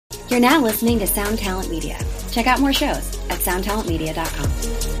You're now listening to Sound Talent Media. Check out more shows at soundtalentmedia.com.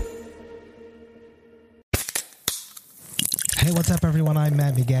 Hey, what's up, everyone? I'm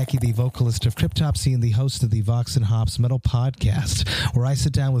Matt Migaki, the vocalist of Cryptopsy and the host of the Vox and Hops Metal Podcast, where I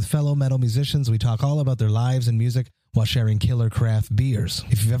sit down with fellow metal musicians. We talk all about their lives and music while sharing killer craft beers.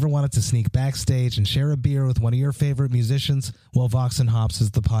 If you've ever wanted to sneak backstage and share a beer with one of your favorite musicians, well, Vox and Hops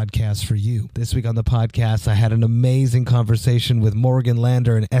is the podcast for you. This week on the podcast, I had an amazing conversation with Morgan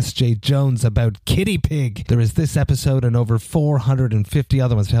Lander and S.J. Jones about Kitty Pig. There is this episode and over 450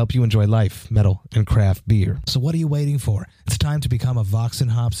 other ones to help you enjoy life, metal, and craft beer. So what are you waiting for? It's time to become a Vox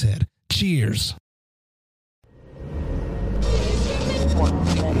and Hops head. Cheers!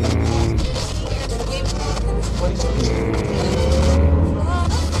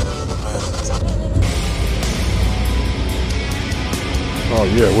 Oh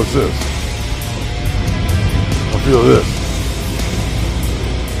yeah, what's this? I feel this.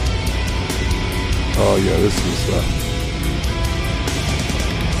 Oh yeah, this is stuff.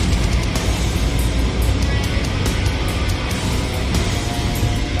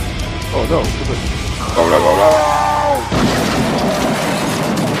 Oh no, oh no, no, no.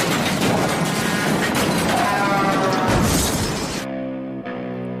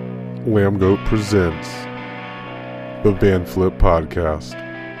 Lamb Goat presents the Van Flip Podcast.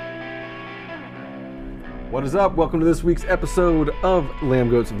 What is up? Welcome to this week's episode of Lamb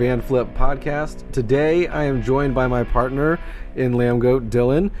Goat's Van Flip Podcast. Today I am joined by my partner in Lamb Goat,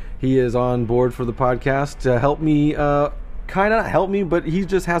 Dylan. He is on board for the podcast to help me, kind of help me, but he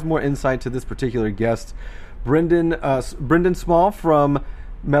just has more insight to this particular guest. Brendon Small from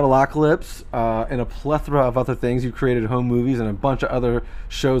Metalocalypse and a plethora of other things. You've created home movies and a bunch of other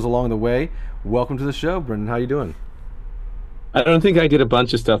shows along the way. Welcome to the show, Brendon. How you doing? I don't think I did a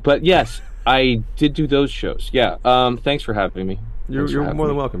bunch of stuff, but yes, I did do those shows. Yeah. Thanks for having me. You're more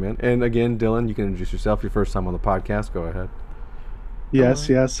than welcome, man. And again, Dylan, you can introduce yourself. Your first time on the podcast. Go ahead. Yes.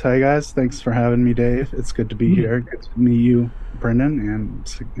 Hi, guys. Thanks for having me, Dave. It's good to be here. Good to meet you, Brendon,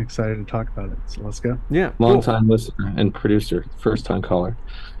 and excited to talk about it. So let's go. Yeah. Long-time listener and producer, first-time caller.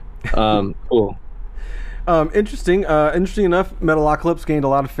 Cool. Interesting enough, Metalocalypse gained a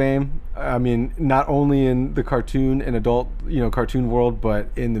lot of fame. I mean, not only in the cartoon and adult, cartoon world, but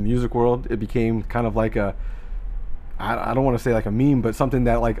in the music world. It became kind of like I don't want to say like a meme, but something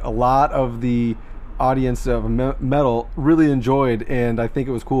that like a lot of the audience of metal really enjoyed. And I think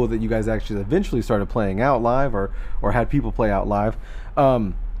it was cool that you guys actually eventually started playing out live or had people play out live.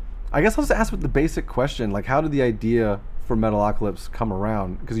 I guess I'll just ask with the basic question, like how did the idea for Metalocalypse come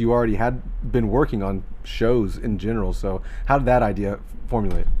around? Because you already had been working on shows in general, so how did that idea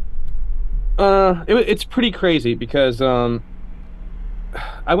formulate? It's pretty crazy because I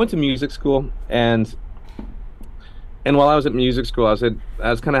went to music school, and while I was at music school, I was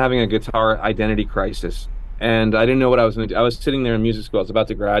kind of having a guitar identity crisis, and I didn't know what I was going to do. I was sitting there in music school, I was about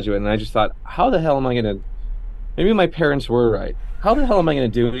to graduate, and I just thought, how the hell am I going to? Maybe my parents were right. How the hell am I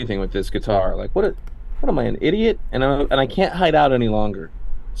going to do anything with this guitar? Like, what am I, an idiot? And I can't hide out any longer.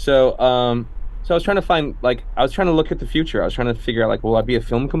 So I was trying to find, like, I was trying to look at the future. I was trying to figure out, like, will I be a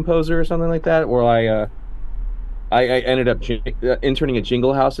film composer or something like that? Or I ended up interning at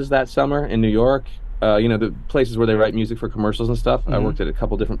Jingle Houses that summer in New York. The places where they write music for commercials and stuff. Mm-hmm. I worked at a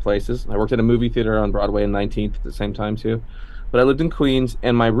couple different places. I worked at a movie theater on Broadway and 19th at the same time too. But I lived in Queens,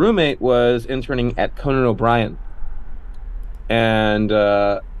 and my roommate was interning at Conan O'Brien. And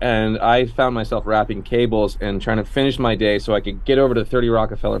I found myself wrapping cables and trying to finish my day so I could get over to 30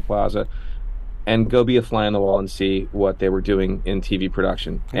 Rockefeller Plaza and go be a fly on the wall and see what they were doing in TV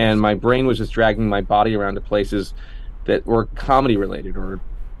production. And my brain was just dragging my body around to places that were comedy related. Or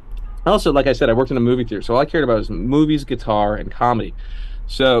also, like I said, I worked in a movie theater, so all I cared about was movies, guitar, and comedy.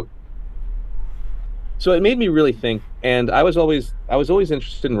 So it made me really think. And I was always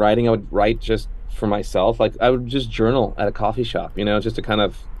interested in writing. I would write just for myself. Like I would just journal at a coffee shop, just to kind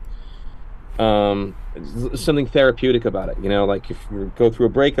of something therapeutic about it, like if you go through a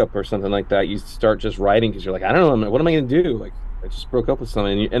breakup or something like that, you start just writing because you're like, I don't know, what am I going to do? Like, I just broke up with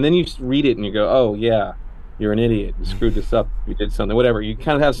someone, and then you read it and you go, oh yeah, you're an idiot, you screwed this up, you did something, whatever. You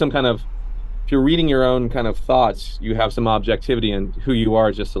kind of have some kind of, if you're reading your own kind of thoughts, you have some objectivity in who you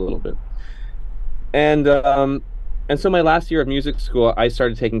are just a little bit. And so my last year of music school, I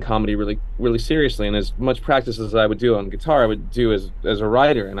started taking comedy really, really seriously, and as much practice as I would do on guitar, I would do as a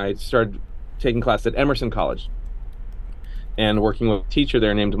writer. And I started taking class at Emerson College and working with a teacher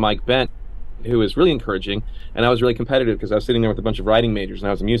there named Mike Bent, who was really encouraging. And I was really competitive because I was sitting there with a bunch of writing majors, and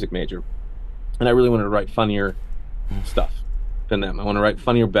I was a music major. And I really wanted to write funnier stuff than them. I want to write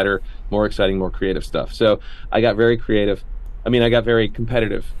funnier, better, more exciting, more creative stuff. So I got very creative. I got very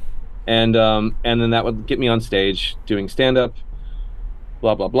competitive And then that would get me on stage doing stand-up,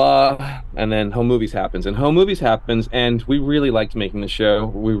 blah blah blah, and then home movies happens, and we really liked making the show.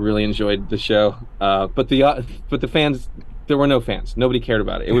 We really enjoyed the show, but the fans, there were no fans. Nobody cared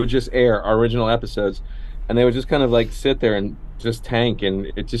about it. It would just air our original episodes, and they would just kind of like sit there and just tank,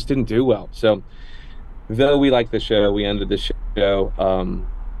 and it just didn't do well. So though we liked the show, we ended the show,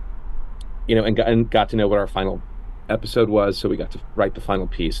 and got to know what our final episode was. So we got to write the final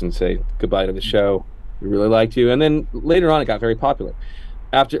piece and say goodbye to the show. We really liked you. And then later on, it got very popular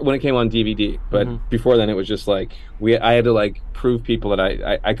when it came on DVD. But before then, it was just like I had to like prove people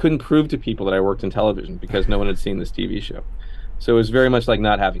that I couldn't prove to people that I worked in television because no one had seen this TV show. So it was very much like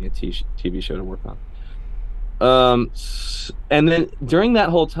not having a TV show to work on. And then during that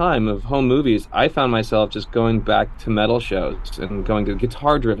whole time of home movies, I found myself just going back to metal shows and going to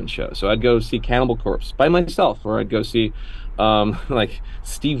guitar-driven shows. So I'd go see Cannibal Corpse by myself, or I'd go see like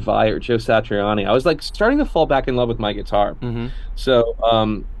Steve Vai or Joe Satriani. I was like starting to fall back in love with my guitar. So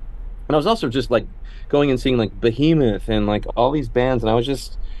and I was also just like going and seeing like Behemoth and like all these bands, and I was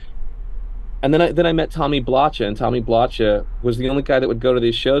just. And then I met Tommy Blacha, and Tommy Blacha was the only guy that would go to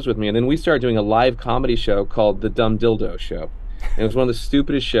these shows with me. And then we started doing a live comedy show called The Dumb Dildo Show. And it was one of the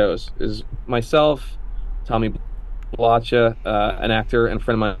stupidest shows. It was myself, Tommy Blacha, an actor and a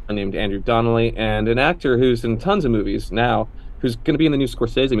friend of mine named Andrew Donnelly, and an actor who's in tons of movies now, who's going to be in the new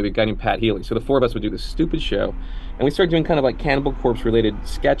Scorsese movie, a guy named Pat Healy. So the four of us would do this stupid show. And we started doing kind of like Cannibal Corpse-related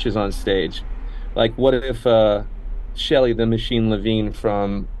sketches on stage. Like, what if Shelley the Machine Levine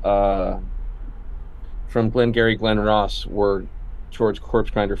from Glengarry Glen Ross were George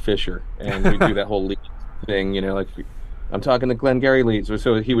Corpsegrinder Fisher, and we do that whole lead thing, like I'm talking to Glengarry Leeds,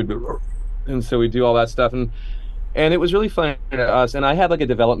 so he would be, and so we do all that stuff, and it was really fun to us. And I had like a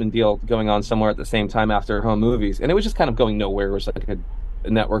development deal going on somewhere at the same time after home movies, and it was just kind of going nowhere. It was like a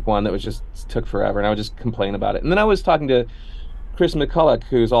network one that was just took forever, and I would just complain about it. And then I was talking to Chris McCulloch,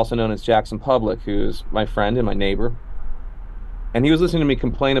 who's also known as Jackson Public, who's my friend and my neighbor, and he was listening to me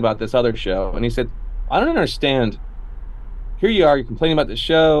complain about this other show, and he said, I don't understand. Here you are, you're complaining about the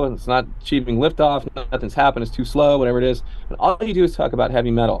show, and it's not achieving liftoff, nothing's happened, it's too slow, whatever it is. And all you do is talk about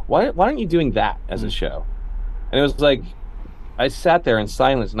heavy metal. Why aren't you doing that as a show? And it was like, I sat there in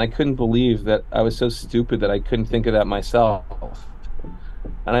silence, and I couldn't believe that I was so stupid that I couldn't think of that myself.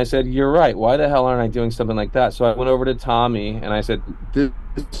 And I said, you're right, why the hell aren't I doing something like that? So I went over to Tommy, and I said,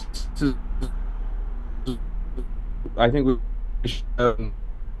 I think we should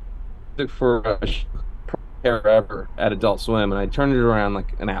for a ever at Adult Swim, and I turned it around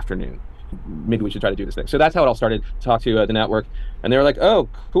like an afternoon. Maybe we should try to do this thing. So that's how it all started. Talk to the network, and they were like, "Oh,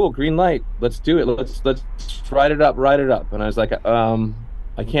 cool, green light. Let's do it. Let's write it up. And I was like,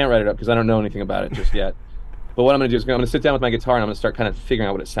 I can't write it up because I don't know anything about it just yet. But what I'm going to do is I'm going to sit down with my guitar and I'm going to start kind of figuring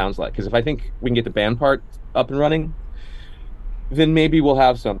out what it sounds like. Because if I think we can get the band part up and running, then maybe we'll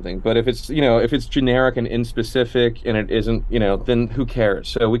have something. But if it's if it's generic and inspecific and it isn't, then who cares?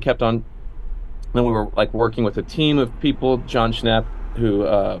 So we kept on. Then we were like working with a team of people. John Schnepp, who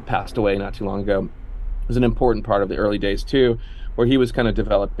passed away not too long ago, was an important part of the early days too, where he was kind of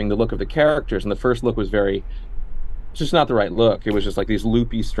developing the look of the characters. And the first look was just not the right look. It was just like these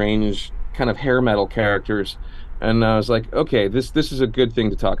loopy, strange kind of hair metal characters. And I was like, okay, this is a good thing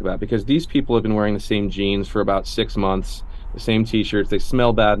to talk about because these people have been wearing the same jeans for about 6 months, the same T-shirts. They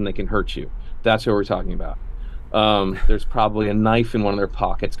smell bad and they can hurt you. That's who we're talking about. There's probably a knife in one of their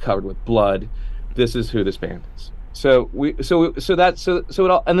pockets covered with blood. This is who this band is. So it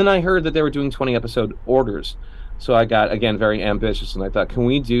all. And then I heard that they were doing 20 episode orders. So I got, again, very ambitious, and I thought, can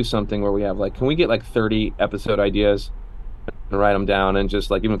we do something where we have can we get 30 episode ideas and write them down, and just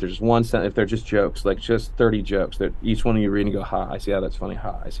even if there's just one sentence, if they're just jokes, just 30 jokes that each one of you read and go, ha, I see how that's funny,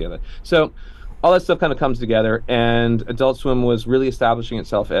 ha, I see how that. So all that stuff kind of comes together, and Adult Swim was really establishing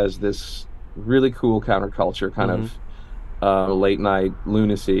itself as this really cool counterculture kind of late night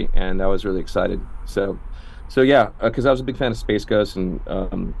lunacy, and I was really excited. So yeah, because I was a big fan of Space Ghost and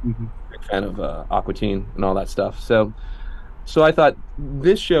big fan of Aqua Teen and all that stuff. So I thought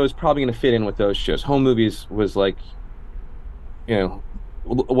this show is probably going to fit in with those shows. Home Movies was what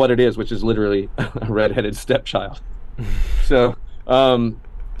it is, which is literally a redheaded stepchild. So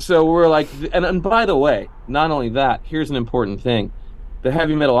we're like, and by the way, not only that, here's an important thing. The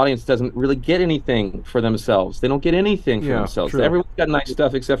heavy metal audience doesn't really get anything for themselves. They don't get anything for themselves. True. Everyone's got nice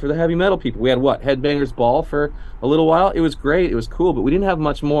stuff except for the heavy metal people. We had Headbangers Ball for a little while. It was great. It was cool, but we didn't have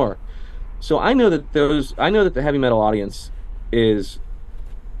much more. So I know that the heavy metal audience is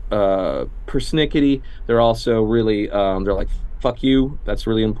persnickety. They're also really they're like, fuck you. That's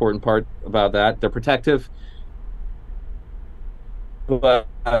a really important part about that. They're protective. But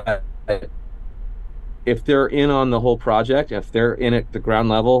if they're in on the whole project, if they're in at the ground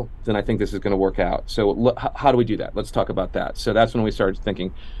level, then I think this is going to work out. So how do we do that? Let's talk about that. So that's when we started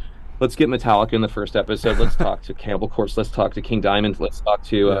thinking, let's get Metallica in the first episode. Let's talk to Cannibal Corpse. Let's talk to King Diamond. Let's talk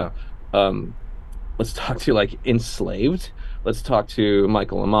to like Enslaved. Let's talk to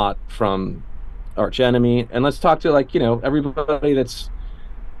Michael Amott from Arch Enemy, and let's talk to everybody that's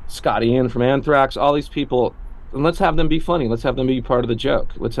Scott Ian from Anthrax. All these people, and let's have them be funny. Let's have them be part of the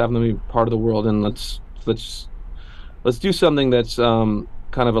joke. Let's have them be part of the world, and let's do something that's kind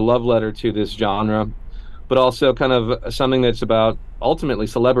of a love letter to this genre, but also kind of something that's about ultimately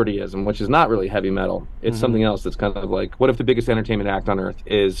celebrityism, which is not really heavy metal. It's something else that's kind of like, what if the biggest entertainment act on earth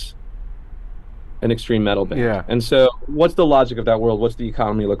is an extreme metal band? Yeah. And so what's the logic of that world? What's the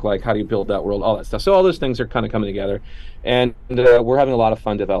economy look like? How do you build that world? All that stuff. So all those things are kind of coming together, and we're having a lot of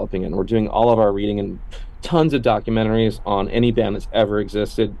fun developing it. And we're doing all of our reading and tons of documentaries on any band that's ever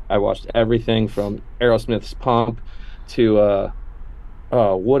existed. I watched everything from Aerosmith's Pump to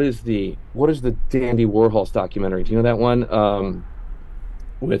what is the Dandy Warhol's documentary? Do you know that one?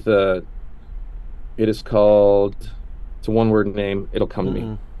 It is called, it's a one-word name. It'll come to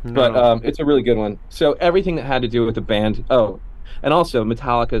me. No. But it's a really good one. So everything that had to do with the band. Oh, and also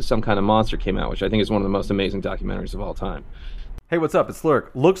Metallica's Some Kind of Monster came out, which I think is one of the most amazing documentaries of all time. Hey, what's up? It's Lurk.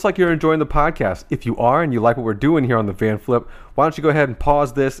 Looks like you're enjoying the podcast. If you are and you like what we're doing here on the Van Flip, why don't you go ahead and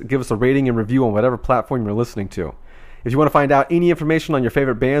pause this, give us a rating and review on whatever platform you're listening to. If you want to find out any information on your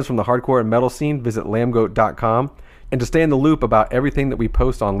favorite bands from the hardcore and metal scene, visit lambgoat.com. And to stay in the loop about everything that we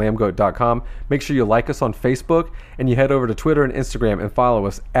post on lambgoat.com, make sure you like us on Facebook and you head over to Twitter and Instagram and follow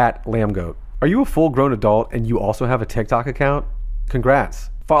us at lambgoat. Are you a full-grown adult and you also have a TikTok account?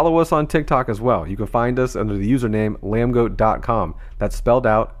 Congrats. Follow us on TikTok as well. You can find us under the username lambgoat.com. That's spelled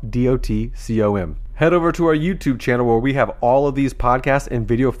out DOTCOM. Head over to our YouTube channel where we have all of these podcasts in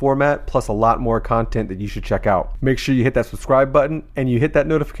video format, plus a lot more content that you should check out. Make sure you hit that subscribe button and you hit that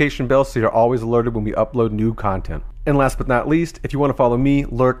notification bell so you're always alerted when we upload new content. And last but not least, if you want to follow me,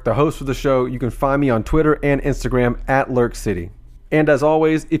 Lurk, the host of the show, you can find me on Twitter and Instagram at LurkCity. And as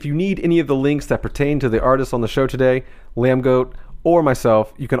always, if you need any of the links that pertain to the artists on the show today, Lambgoat, or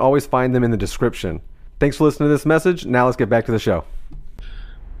myself, you can always find them in the description. Thanks for listening to this message. Now let's get back to the show.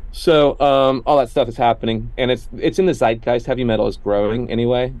 So all that stuff is happening, and it's in the zeitgeist. Heavy metal is growing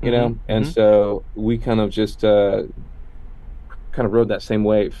anyway, you know, and so we kind of just kind of rode that same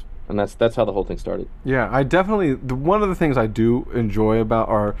wave, and that's how the whole thing started. Yeah, I definitely one of the things I do enjoyed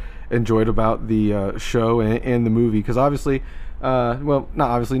about the show and the movie, because obviously, well, not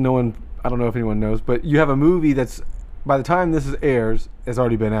obviously, no one, I don't know if anyone knows, but you have a movie that's, by the time this airs, has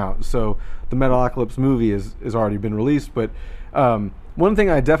already been out. So the Metalocalypse movie is already been released, but one thing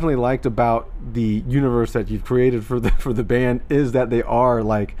I definitely liked about the universe that you've created for the band is that they are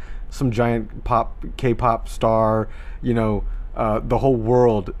like some giant K-pop star, you know, the whole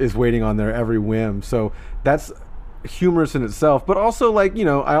world is waiting on their every whim. So that's humorous in itself, but also, like, you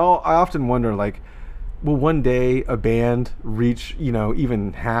know, I often wonder, like, will one day a band reach, you know,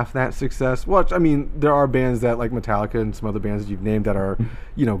 even half that success? Well, I mean, there are bands that, like Metallica and some other bands that you've named, that are,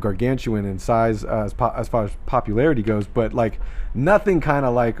 you know, gargantuan in size as far as popularity goes, but like nothing kind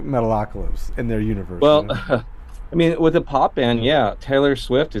of like Metalocalypse in their universe. Well, you know? I mean, with a pop band, yeah, Taylor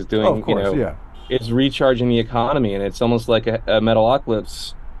Swift is doing, of course, you know, is recharging the economy, and it's almost like a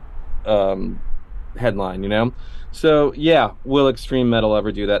Metalocalypse headline, you know? So yeah, will extreme metal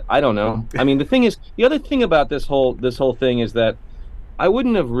ever do that? I don't know. I mean, the other thing about this whole thing is that I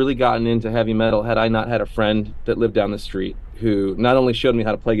wouldn't have really gotten into heavy metal had I not had a friend that lived down the street who not only showed me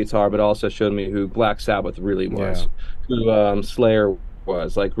how to play guitar, but also showed me who Black Sabbath really was, who Slayer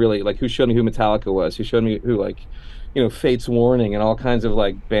was, like, really, like, who showed me who Metallica was, who showed me who, like, you know, Fate's Warning and all kinds of,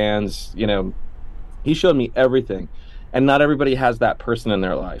 like, bands, you know. He showed me everything, and not everybody has that person in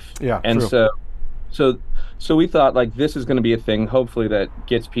their life. Yeah, and true. So we thought, like, this is going to be a thing, hopefully, that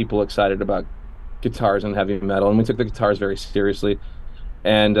gets people excited about guitars and heavy metal. And we took the guitars very seriously,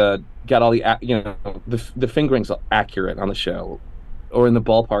 and got all the, you know, the fingerings accurate on the show, or in the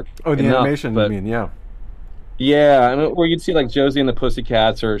ballpark. Oh, the animation, you mean? Yeah. Yeah, I mean, where you'd see like Josie and the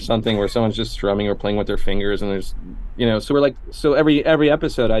Pussycats or something, where someone's just strumming or playing with their fingers, and there's, you know, so we're like, so every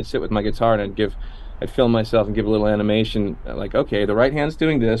episode I'd sit with my guitar and I'd film myself and give a little animation, like, okay, the right hand's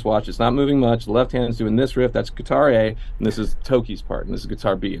doing this, watch, it's not moving much, the left hand's doing this riff, that's guitar A, and this is Toki's part, and this is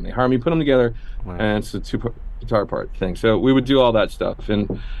guitar B, and they harmony, put them together, and it's a guitar part thing. So we would do all that stuff,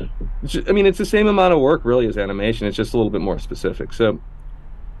 and I mean, it's the same amount of work really as animation, it's just a little bit more specific. So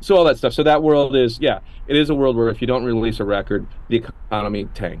all that stuff. So that world is, yeah, it is a world where if you don't release a record, the economy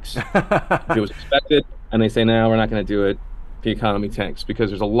tanks. If it was expected, and they say, no, we're not going to do it, the economy tanks because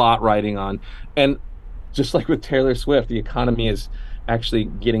there's a lot riding on. And just like with Taylor Swift, the economy is actually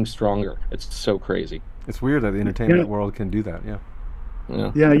getting stronger. It's so crazy. It's weird that the entertainment world can do that. Yeah.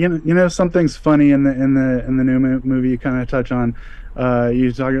 Yeah, something's funny in the new movie. You kind of touch on,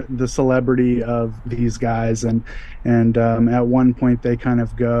 you talk the celebrity of these guys, and at one point they kind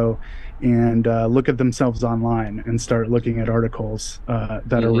of go and look at themselves online and start looking at articles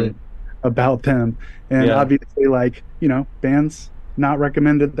that are written about them, and obviously, like, bands not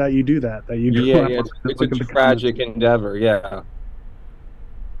recommended that you do that. That you go it's a tragic endeavor. Yeah.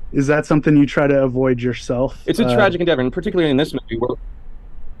 Is that something you try to avoid yourself? It's a tragic endeavor, and particularly in this movie.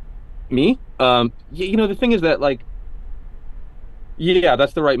 Me? The thing is that, like,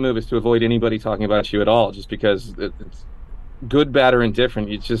 that's the right move, is to avoid anybody talking about you at all, just because it's good, bad, or indifferent.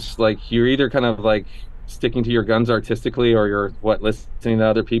 It's just like you're either kind of like sticking to your guns artistically, or you're listening to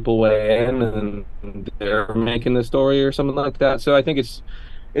other people weigh in and they're making the story or something like that. So I think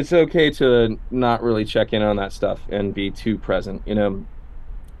it's okay to not really check in on that stuff and be too present,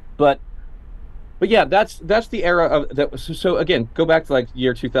 But yeah, that's the era of that. So again, go back to like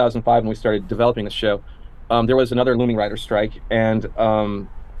year 2005 when we started developing the show. There was another looming writer strike, and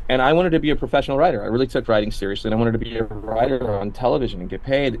I wanted to be a professional writer. I really took writing seriously, and I wanted to be a writer on television and get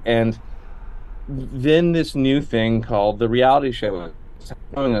paid. And then this new thing called the reality show was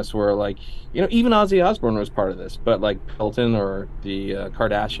showing us, where, like, even Ozzy Osbourne was part of this, but like Hilton or the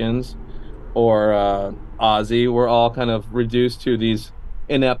Kardashians or Ozzy were all kind of reduced to these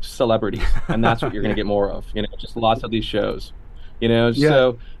inept celebrities, and that's what you're going to get more of, just lots of these shows,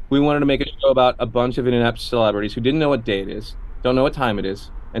 So we wanted to make a show about a bunch of inept celebrities who didn't know what day it is, don't know what time it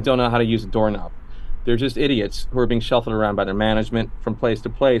is, and don't know how to use a doorknob. They're just idiots who are being shuffled around by their management from place to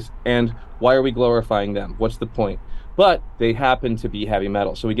place, and why are we glorifying them? What's the point? But they happen to be heavy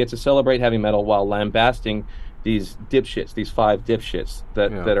metal, so we get to celebrate heavy metal while lambasting these dipshits, these 5 dipshits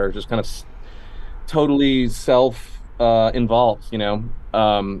that are just kind of totally involved,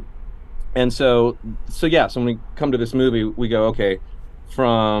 and so when we come to this movie, we go, okay,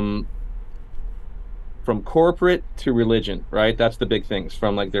 from corporate to religion, right? That's the big things.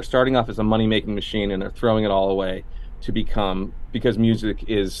 From, like, they're starting off as a money-making machine and they're throwing it all away to because music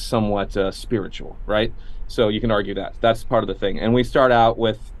is somewhat spiritual, right? So you can argue that's part of the thing. And we start out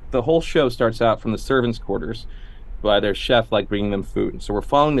with, the whole show starts out from the servants' quarters by their chef, like, bringing them food. So we're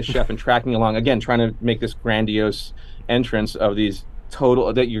following the chef and tracking along, again, trying to make this grandiose entrance of these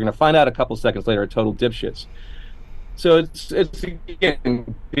total, that you're going to find out a couple seconds later, are total dipshits. So it's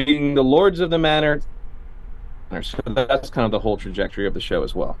again being the lords of the manor. So that's kind of the whole trajectory of the show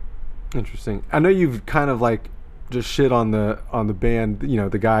as well. Interesting. I know you've kind of like just shit on the band,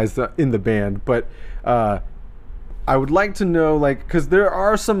 the guys in the band, but I would like to know, like, because there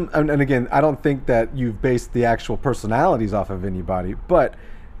are some, and again, I don't think that you've based the actual personalities off of anybody, but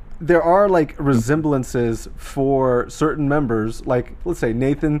there are, like, resemblances for certain members. Like, let's say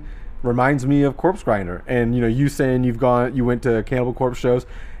Nathan reminds me of Corpse Grinder, and you saying you went to Cannibal Corpse shows.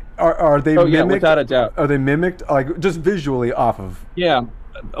 Are they mimicked? Yeah, without a doubt. Are they mimicked, like, just visually off of? Yeah,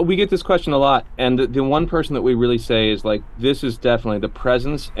 we get this question a lot, and the one person that we really say is, like, this is definitely the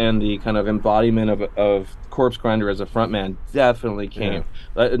presence and the kind of embodiment of Corpse Grinder as a frontman definitely came.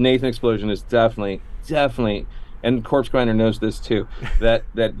 Yeah. Nathan Explosion is definitely, and Corpse Grinder knows this too, that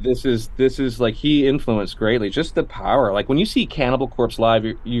this is like, he influenced greatly. Just the power. Like, when you see Cannibal Corpse live,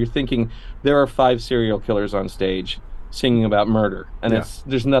 you're thinking there are 5 serial killers on stage singing about murder, and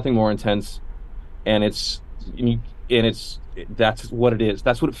there's nothing more intense, and that's what it is.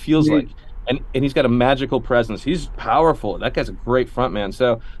 That's what it feels like. And he's got a magical presence. He's powerful. That guy's a great frontman.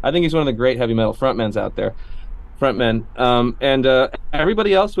 So I think he's one of the great heavy metal frontmen out there. And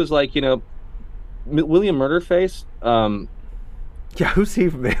everybody else was like, William Murderface. Who's he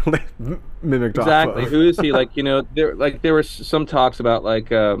mimicked exactly? Off of? Who is he? Like, there were some talks about,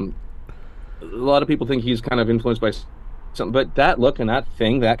 like, a lot of people think he's kind of influenced by something, but that look and that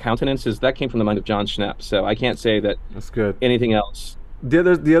thing, that countenance, that came from the mind of John Schnepp. So I can't say that that's good. Anything else.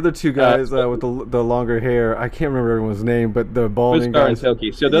 The other 2 guys with the longer hair, I can't remember everyone's name, but the balding guys. And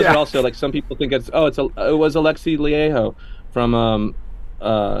Toki. So those are also, like, some people think it was Alexi Liejo from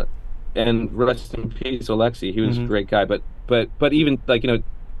and rest in peace, Alexi. He was a great guy, but even, like,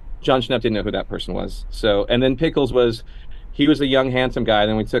 John Schnepp didn't know who that person was. So, and then Pickles he was a young, handsome guy.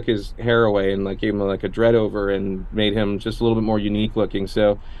 Then we took his hair away and, like, gave him, like, a dread over and made him just a little bit more unique looking.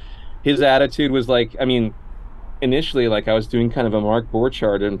 So his attitude was like, I mean, initially, like, I was doing kind of a Mark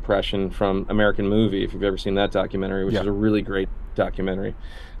Borchardt impression from American Movie, if you've ever seen that documentary, which is a really great documentary.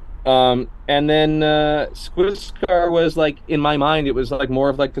 And then Skwisgaar was like, in my mind, it was like more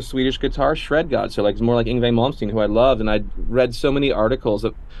of like the Swedish guitar shred god. So like it's more like Yngwie Malmsteen, who I loved, and I'd read so many articles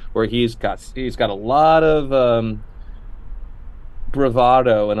where he's got a lot of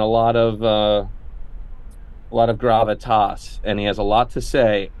bravado and a lot of gravitas, and he has a lot to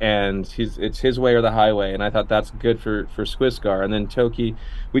say, and it's his way or the highway, and I thought that's good for Skwisgaar. And then Toki,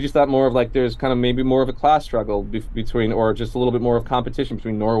 we just thought more of like there's kind of maybe more of a class struggle between, or just a little bit more of competition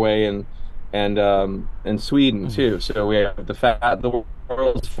between Norway and Sweden too. So we have the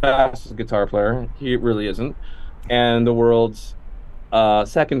world's fastest guitar player, he really isn't, and the world's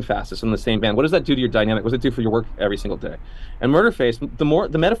second fastest in the same band. What does that do to your dynamic? What does it do for your work every single day? And Murderface,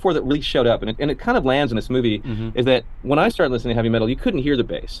 the metaphor that really showed up, and it kind of lands in this movie, is that when I started listening to heavy metal, you couldn't hear the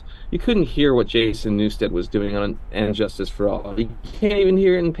bass. You couldn't hear what Jason Newsted was doing on And Justice for All. You can't even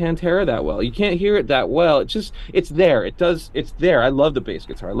hear it in Pantera that well. You can't hear it that well. It's there. It's there. I love the bass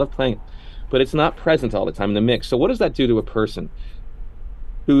guitar. I love playing it. But it's not present all the time in the mix. So what does that do to a person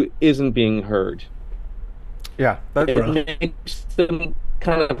who isn't being heard? Yeah, it makes them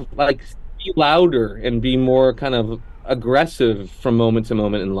kind of like be louder and be more kind of aggressive from moment to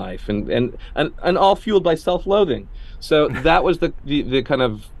moment in life, and all fueled by self-loathing. So that was the kind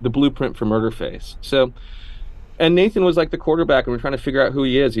of the blueprint for Murderface. So, and Nathan was like the quarterback, and we're trying to figure out who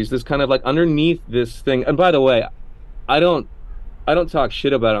he is. He's this kind of like underneath this thing. And by the way, I don't talk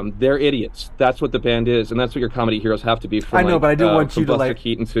shit about them. They're idiots. That's what the band is, and that's what your comedy heroes have to be. From, I know, but I didn't want you to like.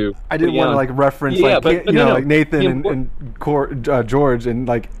 Keaton to I didn't want to like reference like Nathan and George, and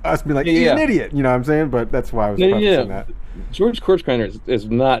like us being like he's an idiot. You know what I'm saying? But that's why I was prefacing that. George Korskreiner is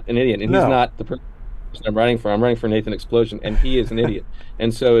not an idiot, and he's not the person I'm writing for. I'm writing for Nathan Explosion, and he is an idiot,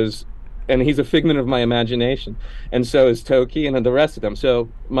 and he's a figment of my imagination, and so is Toki and the rest of them. So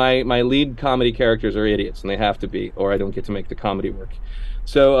my lead comedy characters are idiots, and they have to be, or I don't get to make the comedy work.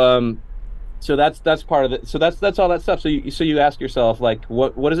 So so that's part of it. So that's all that stuff. So you ask yourself, like,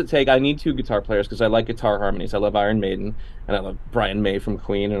 what does it take? I need two guitar players because I like guitar harmonies. I love Iron Maiden, and I love Brian May from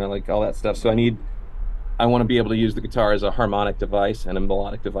Queen, and I like all that stuff. So I want to be able to use the guitar as a harmonic device and a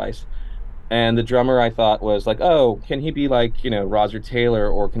melodic device. And the drummer, I thought, was like, oh, can he be like, Roger Taylor,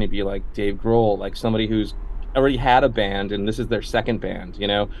 or can he be like Dave Grohl, like somebody who's already had a band and this is their second band,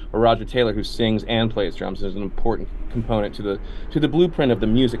 or Roger Taylor, who sings and plays drums, is an important component to the blueprint of the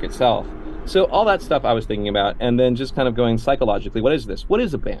music itself. So all that stuff I was thinking about, and then just kind of going psychologically, what is this? What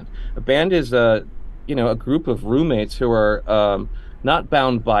is a band? A band is a group of roommates who are not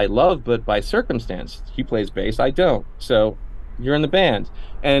bound by love, but by circumstance. He plays bass, I don't. So you're in the band.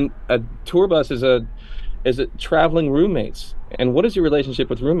 And a tour bus is a traveling roommates. And what is your relationship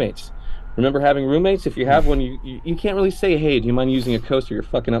with roommates? Remember having roommates? If you have one, you can't really say, hey, do you mind using a coaster? You're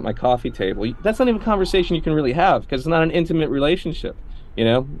fucking up my coffee table. That's not even a conversation you can really have, because it's not an intimate relationship,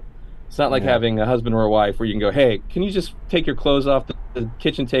 It's not like having a husband or a wife where you can go, hey, can you just take your clothes off the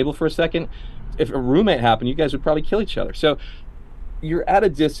kitchen table for a second? If a roommate happened, you guys would probably kill each other. So you're at a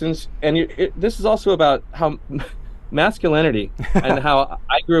distance, and this is also about how masculinity and how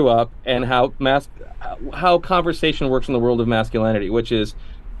I grew up, and how conversation works in the world of masculinity, which is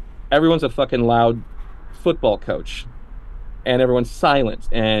everyone's a fucking loud football coach, and everyone's silent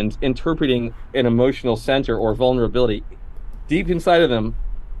and interpreting an emotional center or vulnerability deep inside of them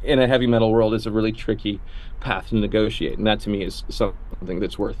in a heavy metal world is a really tricky path to negotiate, and that to me is something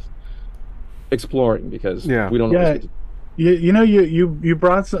that's worth exploring, because we don't always get to. You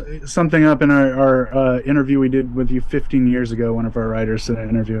brought something up in our interview we did with you 15 years ago. One of our writers did an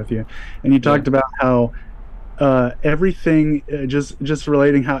interview with you, and you talked about how everything, just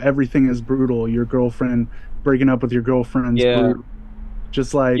relating how everything is brutal. Your girlfriend breaking up with your girlfriend's brutal.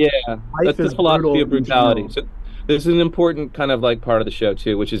 Just like that's the philosophy of brutality. So this is an important kind of like part of the show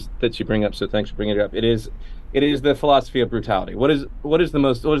too, which is that you bring up. So thanks for bringing it up. It is the philosophy of brutality. What is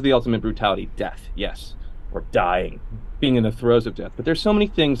the ultimate brutality? Death, yes, or dying, being in the throes of death. But there's so many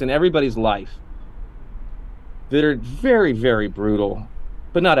things in everybody's life that are very, very brutal,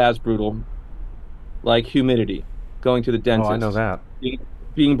 but not as brutal, like humidity, going to the dentist. Oh, I know that.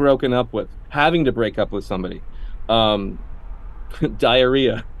 Being broken up with, having to break up with somebody,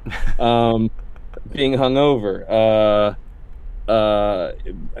 diarrhea, being hungover,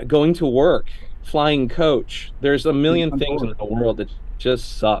 going to work, flying coach. There's a million things in the world that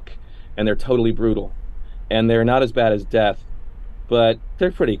just suck, and they're totally brutal. And they're not as bad as death, but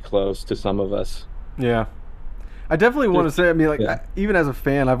they're pretty close to some of us. Yeah. I definitely want to say, I mean, like, even as a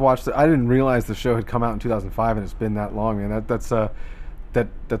fan, I've watched it. I didn't realize the show had come out in 2005, and it's been that long, man. That's it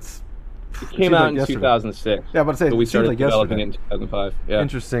came out in 2006. Yeah, but I say we started like developing yesterday. it in 2005. Yeah.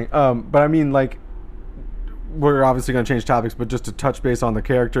 Interesting. But I mean, like, we're obviously going to change topics, but just to touch base on the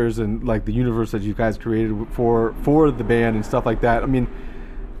characters and like the universe that you guys created for the band and stuff like that. I mean,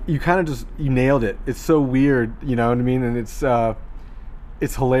 you kind of just you nailed it. It's so weird, you know what I mean? And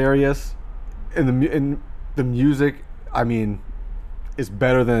it's hilarious, and the music, I mean, is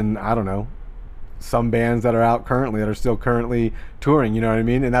better than, I don't know, some bands that are out currently that are still currently touring. You know what I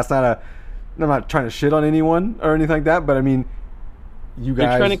mean? And that's not I'm not trying to shit on anyone or anything like that, but I mean, you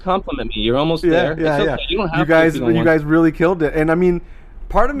guys. You're trying to compliment me. You're almost there. Yeah, it's yeah. Okay. You don't have you guys really killed it. And I mean,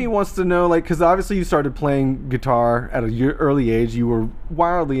 part of me wants to know, like, because obviously you started playing guitar at an early age. You were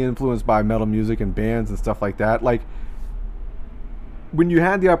wildly influenced by metal music and bands and stuff like that. Like, when you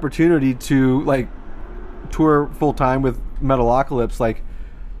had the opportunity to like tour full time with Metalocalypse, like,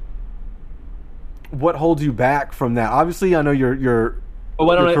 what holds you back from that? Obviously, I know your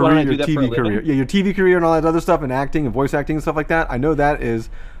TV career, your TV career and all that other stuff, and acting and voice acting and stuff like that. I know that is,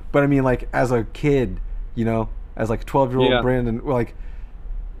 but I mean, like, as a kid, you know, as like a 12-year-old Brendon, like,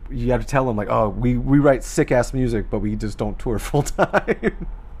 you have to tell him like, oh, we write sick ass music, but we just don't tour full time.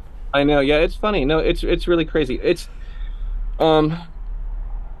 I know, yeah, it's funny. No, it's really crazy. It's, I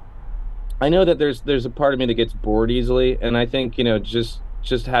know that there's a part of me that gets bored easily, and I think, you know, just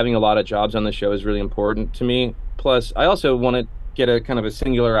having a lot of jobs on the show is really important to me. Plus, I also want to get a kind of a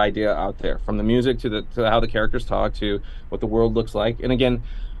singular idea out there, from the music to how the characters talk to what the world looks like. And again,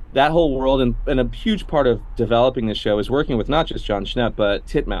 that whole world and a huge part of developing the show is working with not just John Schnepp, but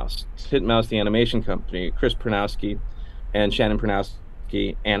Titmouse, the animation company. Chris Pronowski and Shannon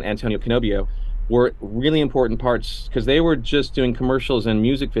Pronowski and Antonio Canobio were really important parts, because they were just doing commercials and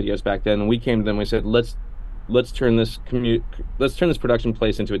music videos back then, and we came to them and we said, let's turn this production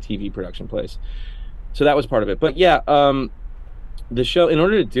place into a TV production place. So that was part of it. But yeah, the show, in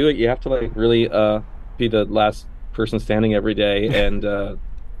order to do it, you have to like really be the last person standing every day, and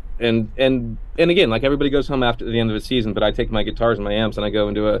again, like, everybody goes home after the end of the season, but I take my guitars and my amps and I go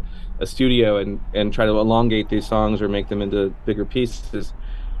into a studio and try to elongate these songs or make them into bigger pieces.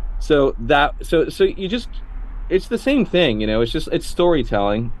 So you just, it's the same thing, you know. It's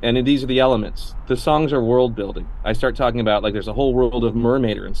storytelling, and these are the elements. The songs are world building. I start talking about, like, there's a whole world of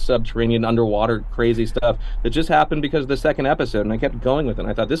Mermaider and subterranean underwater crazy stuff that just happened because of the second episode, and I kept going with it. And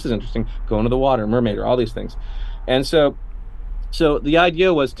I thought, this is interesting, going to the water, Mermaider, all these things. And so the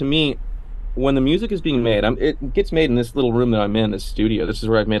idea was, to me, when the music is being made, it gets made in this little room that I'm in, this studio. This is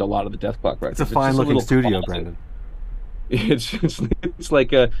where I've made a lot of the Dethklok records. It's a fine looking studio, Brendon. It's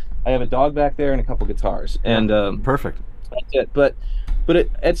like I have a dog back there and a couple guitars, and perfect. That's it. But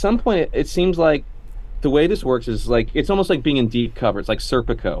at some point, it seems like the way this works is like, it's almost like being in deep cover. It's like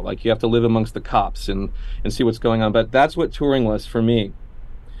Serpico. Like, you have to live amongst the cops and see what's going on. But that's what touring was for me.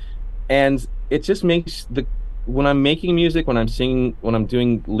 And it just makes when I'm making music, when I'm singing, when I'm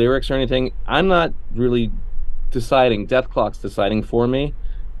doing lyrics or anything, I'm not really deciding. Dethklok's deciding for me.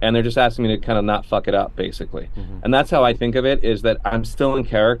 And they're just asking me to kind of not fuck it up, basically. Mm-hmm. And that's how I think of it, is that I'm still in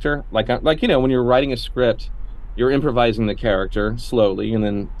character. Like, you know, when you're writing a script, you're improvising the character slowly and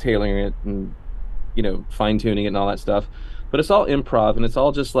then tailoring it and, you know, fine-tuning it and all that stuff. But it's all improv, and it's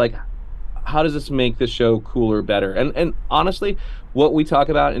all just like, how does this make the show cooler, better? And honestly, what we talk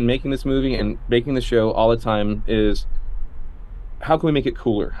about in making this movie and making the show all the time is, how can we make it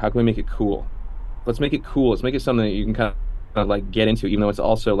cooler? How can we make it cool? Let's make it cool. Let's make it something that you can kind of like get into, even though it's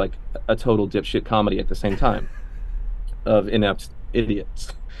also like a total dipshit comedy at the same time of inept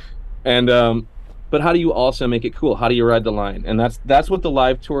idiots. And but how do you also make it cool? How do you ride the line? And that's what the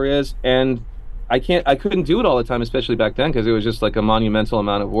live tour is. And I couldn't do it all the time, especially back then, because it was just like a monumental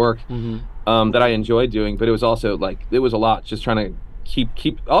amount of work that I enjoyed doing. But it was also like, it was a lot, just trying to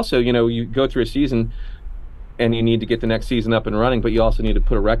keep also, you know, you go through a season and you need to get the next season up and running, but you also need to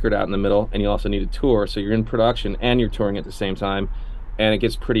put a record out in the middle, and you also need to tour. So you're in production and you're touring at the same time, and it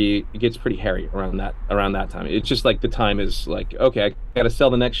gets pretty hairy around that time. It's just like, the time is like, okay, I got to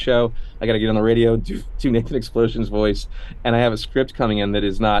sell the next show, I got to get on the radio, do Nathan Explosion's voice, and I have a script coming in that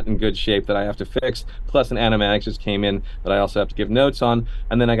is not in good shape that I have to fix. Plus, an animatics just came in that I also have to give notes on,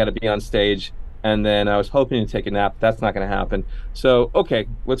 and then I got to be on stage. And then I was hoping to take a nap. That's not going to happen. So, okay,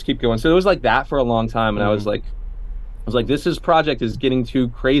 let's keep going. So it was like that for a long time. And I was like, this project is getting too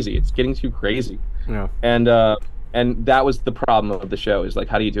crazy. It's getting too crazy. Yeah. And that was the problem of the show, is like,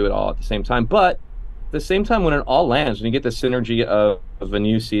 how do you do it all at the same time? But at the same time, when it all lands, when you get the synergy of a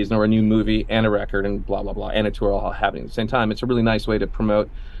new season or a new movie and a record and blah, blah, blah, and a tour all happening at the same time, it's a really nice way to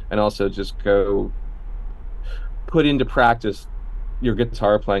promote and also just go put into practice your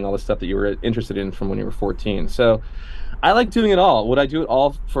guitar playing, all the stuff that you were interested in from when you were 14. So I like doing it all. Would I do it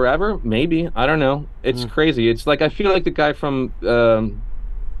all forever? Maybe. I don't know. It's crazy. It's like, I feel like the guy from,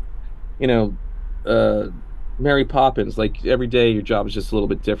 Mary Poppins. Like every day, your job is just a little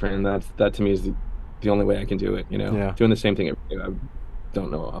bit different, and that to me is the only way I can do it. You know, Yeah. doing the same thing every day, I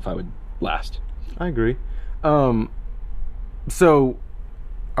don't know if I would last. I agree. So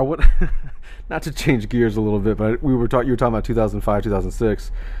I would not to change gears a little bit, but you were talking about 2005,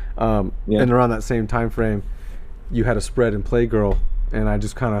 2006, and around that same time frame, you had a spread in Playgirl, and I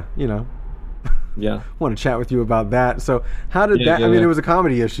just kind of want to chat with you about that. So how did that? I mean, it was a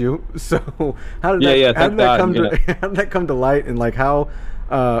comedy issue. So how did that come to light, and like how?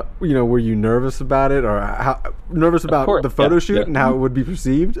 Were you nervous about it, or how nervous about the photo shoot and how it would be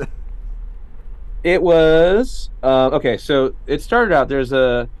perceived? It was okay. So it started out. There's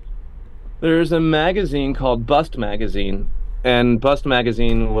a magazine called Bust Magazine, and Bust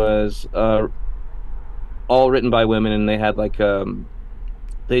Magazine was all written by women, and they had like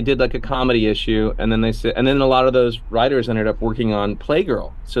they did like a comedy issue, and then a lot of those writers ended up working on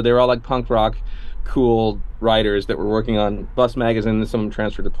Playgirl. So they were all like punk rock, cool writers that were working on Bust Magazine, and some of them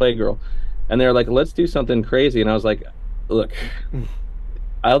transferred to Playgirl, and they're like, let's do something crazy. And I was like, look,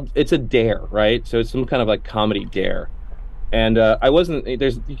 it's a dare, right? So it's some kind of like comedy dare. And I wasn't,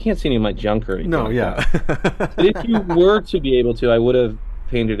 you can't see any of my junk or anything. No, yeah. But if you were to be able to, I would have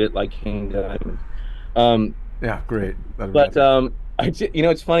painted it like King Diamond. Yeah, great. But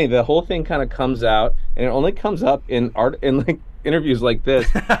it's funny, the whole thing kind of comes out, and it only comes up in like interviews like this,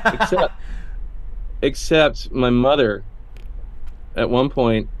 except my mother, at one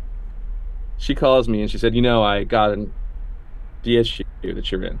point, she calls me and she said, I got the issue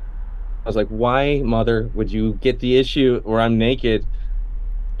that you're in. I was like, why, Mother, would you get the issue where I'm naked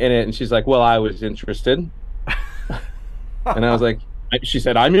in it? And she's like, well, I was interested. And I was like, she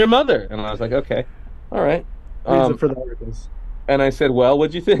said, I'm your mother. And I was like, okay, all right. Reason for the articles. And I said, well,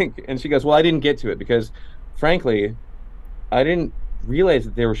 what'd you think? And she goes, well, I didn't get to it because, frankly, I didn't realize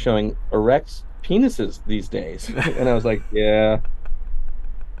that they were showing erect penises these days. And I was like, yeah.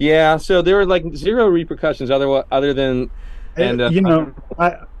 So there were like zero repercussions other than, and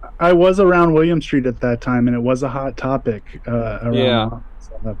I was around William Street at that time, and it was a hot topic. Around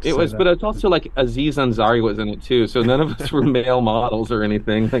it was, but it's also like Aziz Ansari was in it too. So none of us were male models or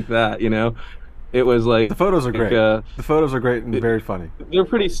anything like that. It was like the photos are great. The photos are great and very funny. They're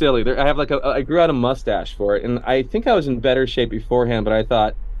pretty silly. I have I grew out a mustache for it, and I think I was in better shape beforehand. But I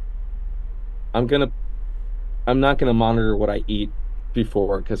thought I'm not gonna monitor what I eat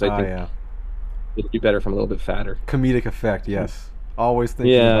before because I think it'd be better if I'm a little bit fatter. Comedic effect, yes. Always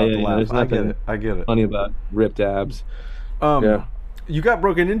thinking about the laugh. I get it. Funny about ripped abs. You got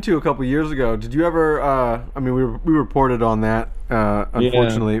broken into a couple years ago. Did you ever? We reported on that,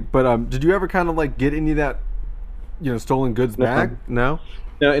 unfortunately. But did you ever kind of like get any of that, stolen goods back? No.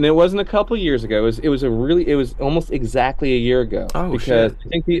 No, and it wasn't a couple years ago. It was almost exactly a year ago. Oh, because shit. I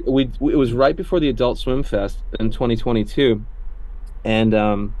think it was right before the Adult Swim Fest in 2022, and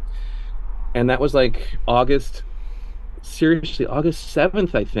that was like August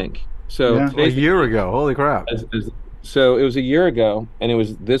 7th, I think. So a year ago. Holy crap. So it was a year ago, and it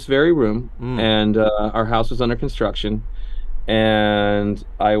was this very room, and our house was under construction, and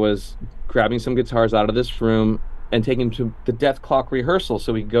I was grabbing some guitars out of this room and taking them to the Dethklok rehearsal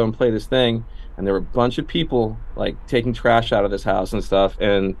so we could go and play this thing. And there were a bunch of people like taking trash out of this house and stuff,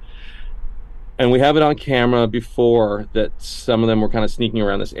 and we have it on camera before that some of them were kind of sneaking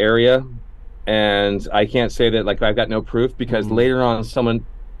around this area. And I can't say that like I've got no proof because later on someone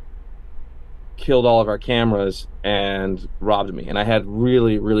killed all of our cameras and robbed me. And I had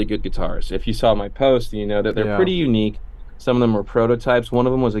really, really good guitars. If you saw my post, you know that they're pretty unique. Some of them were prototypes. One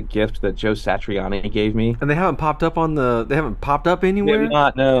of them was a gift that Joe Satriani gave me. And they haven't popped up they haven't popped up anywhere? Maybe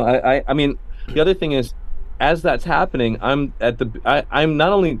not, no. I mean, the other thing is, as that's happening, I'm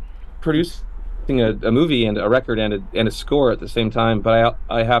not only producing a movie and a record and a score at the same time, but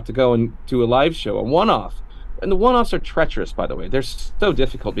I have to go and do a live show, a one-off. And the one-offs are treacherous, by the way. They're so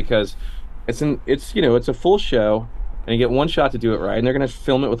difficult because it's a full show, and you get one shot to do it right, and they're going to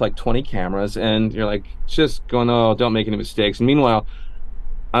film it with like 20 cameras, and you're like just going, oh, don't make any mistakes. And meanwhile,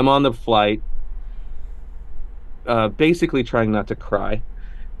 I'm on the flight, basically trying not to cry,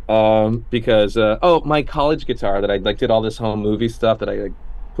 because my college guitar that I like did all this home movie stuff that I like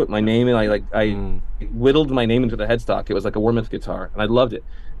put my name in. I whittled my name into the headstock. It was like a Wormuth guitar, and I loved it.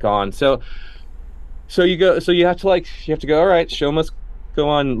 Gone. So you have to go. All right, show must go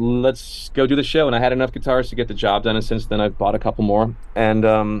on. Let's go do the show. And I had enough guitars to get the job done. And since then, I've bought a couple more. And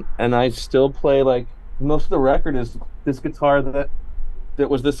I still play like most of the record is this guitar that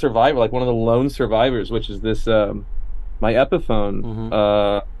was the survivor, like one of the lone survivors, which is this my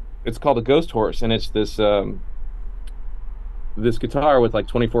Epiphone. It's called a Ghost Horse, and it's this. this guitar with like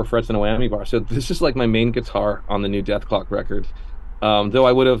 24 frets and a whammy bar. So this is like my main guitar on the new Dethklok record. Though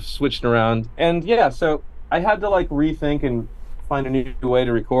I would have switched around. And yeah, so I had to like rethink and find a new way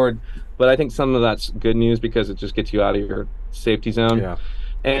to record. But I think some of that's good news because it just gets you out of your safety zone. Yeah.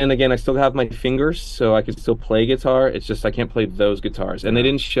 And again, I still have my fingers, so I can still play guitar. It's just I can't play those guitars, and they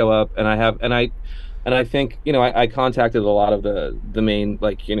didn't show up. And I think I contacted a lot of the main,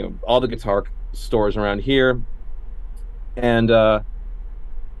 like, all the guitar stores around here, and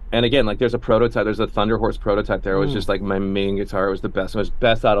again, like, there's a prototype. There's a Thunder Horse prototype there. It was just like my main guitar. It was the best. It was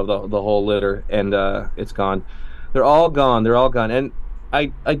best out of the whole litter, and it's gone. They're all gone. They're all gone. And I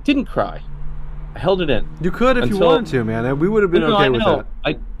didn't cry. I held it in. You could if you wanted to, man. And we would have been okay with that.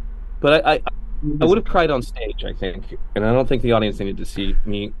 I would have cried on stage, I think, and I don't think the audience needed to see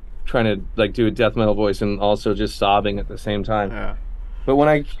me trying to like do a death metal voice and also just sobbing at the same time. Yeah. But when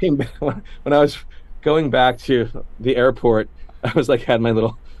I came back, when I was going back to the airport, I was like had my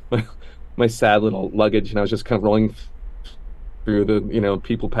sad little luggage, and I was just kind of rolling through the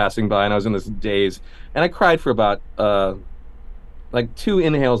people passing by, and I was in this daze, and I cried for about like 2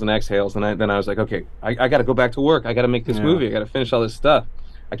 inhales and exhales, and then I was like, okay, I got to go back to work. I got to make this movie. I got to finish all this stuff.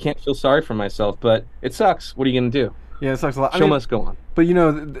 I can't feel sorry for myself, but it sucks. What are you going to do? Yeah, it sucks a lot. Show must go on. But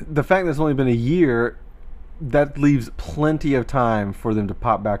the fact that it's only been a year, that leaves plenty of time for them to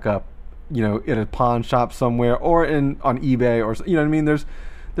pop back up, in a pawn shop somewhere or on eBay or what I mean. There's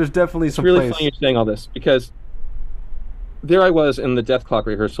definitely some. It's really place. funny you're saying all this because there I was in the Dethklok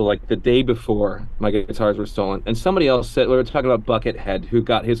rehearsal like the day before my guitars were stolen, and somebody else said we were talking about Buckethead who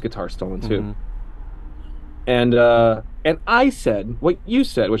got his guitar stolen too, and I said what you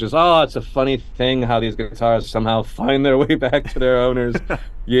said, which is it's a funny thing how these guitars somehow find their way back to their owners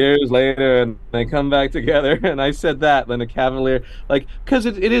years later and they come back together. And I said that, then a cavalier, like, because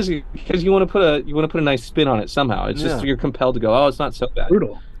it is because you want to put a nice spin on it somehow. It's just you're compelled to go, it's not so bad.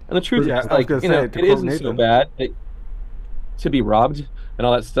 Brutal. And the truth is, like, it isn't so bad. To be robbed and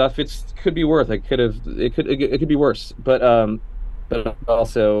all that stuff, it could be worse. It could be worse. But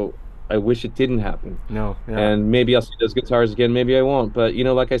also, I wish it didn't happen. No. Yeah. And maybe I'll see those guitars again. Maybe I won't. But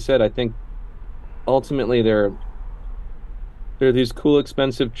like I said, I think ultimately they're these cool,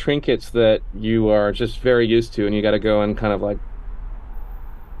 expensive trinkets that you are just very used to, and you got to go and kind of like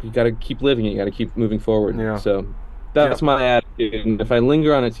you got to keep living it. You got to keep moving forward. Yeah. So. That's my attitude, and if I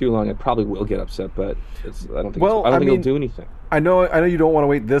linger on it too long, I probably will get upset. But I don't think it'll do anything. I know you don't want to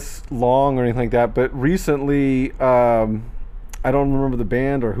wait this long or anything like that. But recently, I don't remember the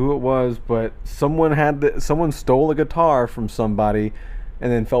band or who it was, but someone stole a guitar from somebody,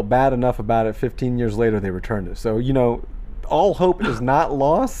 and then felt bad enough about it. 15 years later, they returned it. So all hope is not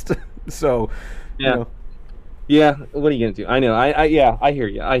lost. So yeah. Yeah. What are you gonna do? I know. I hear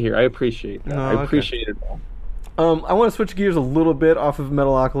you. I appreciate that. I appreciate it all. I want to switch gears a little bit off of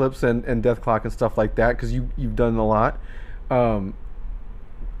Metalocalypse and Dethklok and stuff like that because you've done a lot.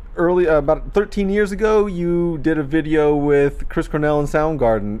 Early about 13 years ago, you did a video with Chris Cornell and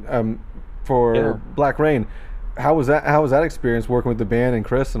Soundgarden for Black Rain. How was that experience working with the band and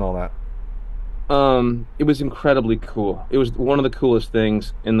Chris and all that? It was incredibly cool. It was one of the coolest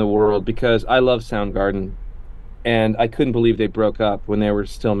things in the world because I love Soundgarden, and I couldn't believe they broke up when they were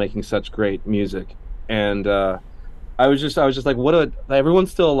still making such great music. And I was just like,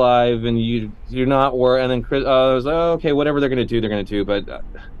 everyone's still alive, and you're not worried. And then Chris, I was like, okay, whatever they're gonna do.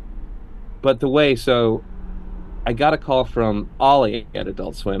 But the way, so I got a call from Ollie at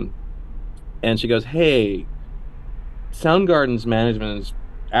Adult Swim, and she goes, "Hey, Soundgarden's management is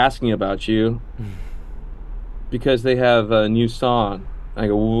asking about you because they have a new song." I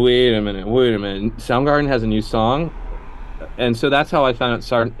go, wait a minute. Soundgarden has a new song? And so that's how I found out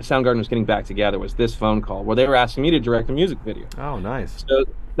Soundgarden was getting back together, was this phone call where they were asking me to direct a music video. Oh, nice. So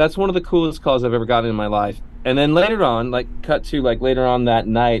that's one of the coolest calls I've ever gotten in my life. And then later on, later on that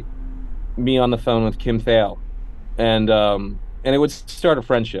night, me on the phone with Kim Thale. And it would start a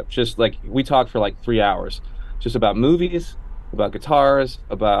friendship. Just like, we talked for like 3 hours, just about movies, about guitars,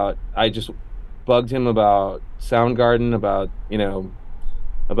 I just bugged him about Soundgarden, about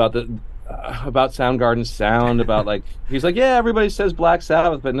Soundgarden's sound, about like, he's like, yeah, everybody says Black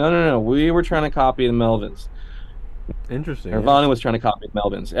Sabbath, but no, we were trying to copy the Melvins. Interesting. Nirvana was trying to copy the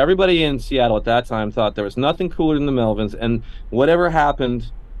Melvins. Everybody in Seattle at that time thought there was nothing cooler than the Melvins, and whatever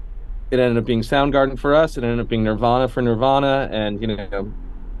happened, it ended up being Soundgarden for us, it ended up being Nirvana for Nirvana, and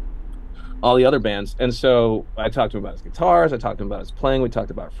all the other bands. And so I talked to him about his guitars, I talked to him about his playing, we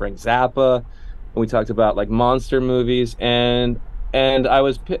talked about Frank Zappa, and we talked about like monster movies, and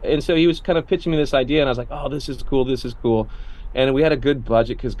so he was kind of pitching me this idea, and I was like, oh, this is cool. And we had a good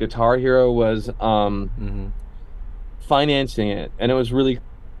budget because Guitar Hero was financing it, and it was really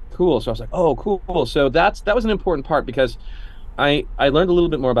cool. So I was like, oh, cool. So that was an important part, because I learned a little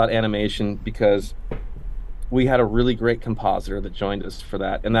bit more about animation because we had a really great compositor that joined us for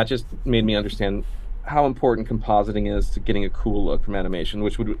that, and that just made me understand how important compositing is to getting a cool look from animation,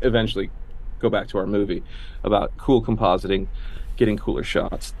 which would eventually go back to our movie about cool compositing, getting cooler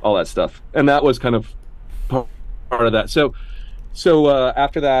shots, all that stuff. And that was kind of part of that. So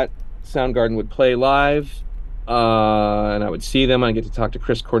after that, Soundgarden would play live, and I would see them. I get to talk to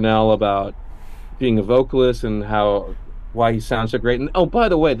Chris Cornell about being a vocalist and why he sounds so great. And oh, by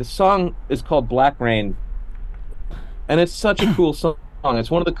the way, the song is called Black Rain, and it's such a cool song.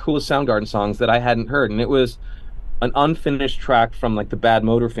 It's one of the coolest Soundgarden songs that I hadn't heard, and it was an unfinished track from like the Bad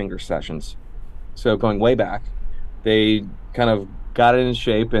Motorfinger sessions. So going way back, they kind of got it in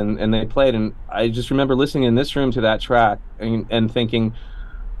shape, and they played. And I just remember listening in this room to that track and thinking,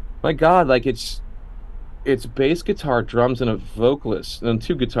 my God, like it's bass guitar, drums, and a vocalist, and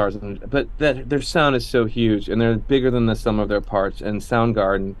two guitars, but their sound is so huge, and they're bigger than the sum of their parts. And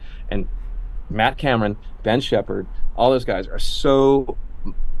Soundgarden and Matt Cameron, Ben Shepherd, all those guys are so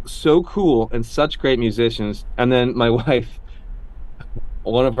cool and such great musicians. And then my wife,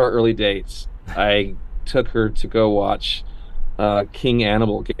 one of our early dates, I took her to go watch King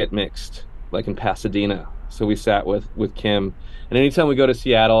Animal get mixed, like in Pasadena. So we sat with Kim, and anytime we go to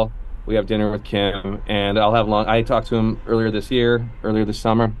Seattle, we have dinner with Kim, and I talked to him earlier this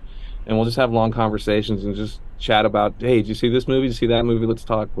summer, and we'll just have long conversations and just chat about, hey, did you see this movie? Did you see that movie? Let's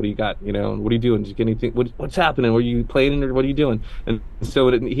talk. What do you got? What are you doing? Did you get anything? What's happening? Were you playing, or what are you doing? And so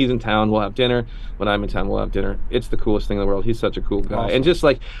he's in town, we'll have dinner. When I'm in town, we'll have dinner. It's the coolest thing in the world. He's such a cool guy. Awesome. And just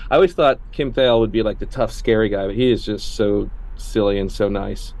like, I always thought Kim Thale would be like the tough, scary guy, but he is just so silly and so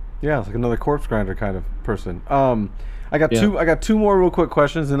nice. Yeah, it's like another corpse grinder kind of person. I got two more real quick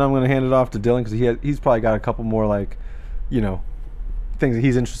questions, and I'm going to hand it off to Dylan, because he's probably got a couple more, like, things that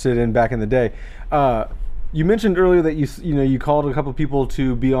he's interested in back in the day. You mentioned earlier that you called a couple people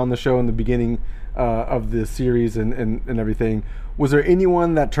to be on the show in the beginning of the series and everything. Was there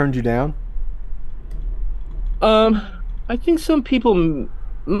anyone that turned you down? I think some people,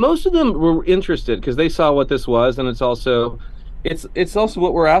 most of them were interested because they saw what this was, and it's also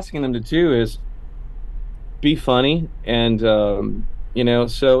what we're asking them to do is be funny, and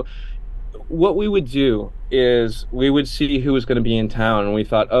so what we would do is we would see who was going to be in town, and we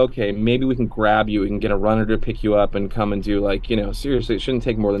thought, okay, maybe we can grab you, we can get a runner to pick you up and come and do, like, seriously, it shouldn't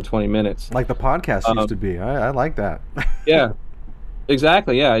take more than 20 minutes. Like the podcast used to be. I like that. Yeah,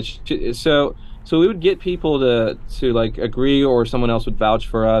 exactly. Yeah. So we would get people to like agree, or someone else would vouch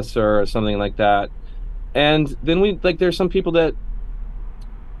for us or something like that. And then there's some people that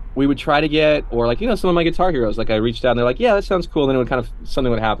we would try to get, or like, some of my guitar heroes, like I reached out and they're like, yeah, that sounds cool. And then it would kind of, something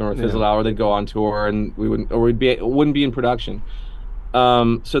would happen or fizzle out, or they'd go on tour and it wouldn't be in production.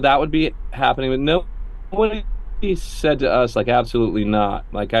 So that would be happening, but nobody said to us, like, absolutely not.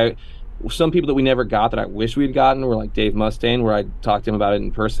 Like some people that we never got that I wish we had gotten were like Dave Mustaine, where I talked to him about it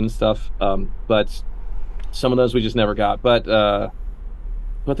in person and stuff. But some of those we just never got. But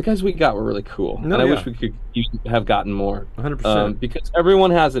the guys we got were really cool, and I wish we could have gotten more. 100%. Because everyone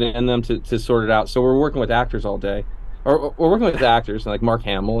has it in them to sort it out. So we're working with actors all day, or we're working with actors like Mark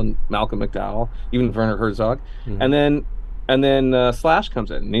Hamill and Malcolm McDowell, even Werner Herzog, and then Slash comes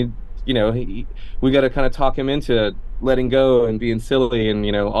in, and we got to kind of talk him into letting go and being silly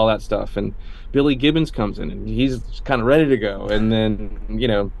and all that stuff. And Billy Gibbons comes in, and he's kind of ready to go, and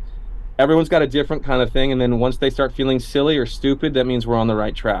then everyone's got a different kind of thing, and then once they start feeling silly or stupid, that means we're on the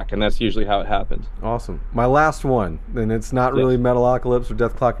right track, and that's usually how it happens. Awesome. My last one, and it's not really Metalocalypse or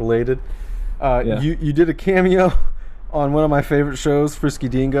Dethklok related. You did a cameo on one of my favorite shows, Frisky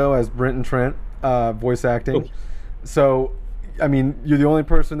Dingo, as Brendon Trent, voice acting. Oh. So, I mean, you're the only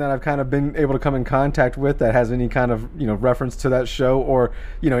person that I've kind of been able to come in contact with that has any kind of reference to that show, or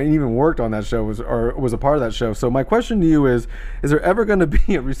even worked on that show, was a part of that show. So my question to you is there ever going to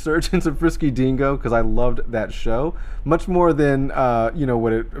be a resurgence of Frisky Dingo? Because I loved that show much more than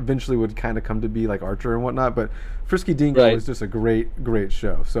what it eventually would kind of come to be, like Archer and whatnot. But Frisky Dingo is just a great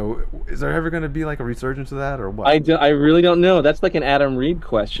show. So is there ever going to be like a resurgence of that, or what? I really don't know. That's like an Adam Reed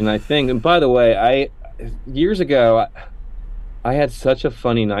question, I think. And by the way, years ago, I had such a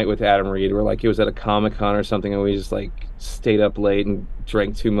funny night with Adam Reed, where like it was at a Comic-Con or something, and we just like stayed up late and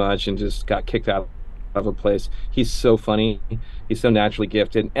drank too much and just got kicked out of a place. He's so funny. He's so naturally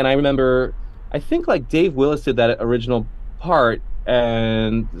gifted. And I remember, I think like Dave Willis did that original part,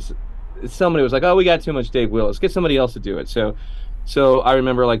 and somebody was like, oh, we got too much Dave Willis. Get somebody else to do it. So I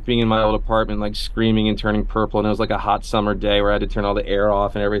remember like being in my old apartment, like screaming and turning purple, and it was like a hot summer day where I had to turn all the air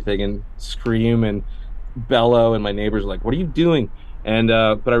off and everything and scream, and bellow, and my neighbors are like, "What are you doing?" And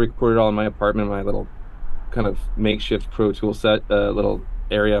but I recorded all in my apartment, my little kind of makeshift Pro Tool set, little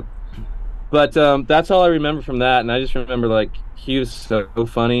area. But that's all I remember from that, and I just remember like he was so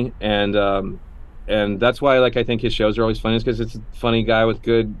funny, and that's why like I think his shows are always funny, is because it's a funny guy with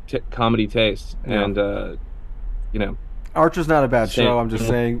good comedy taste, and you know. Archer's not a bad show. I'm just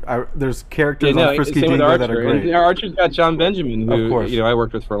saying, there's characters on Frisky Dingo that are great. And Archer's got John Benjamin, who of course. I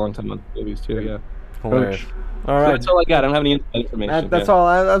worked with for a long time on movies too. Yeah, hilarious. All right, so that's all I got. I don't have any inside information. That's all.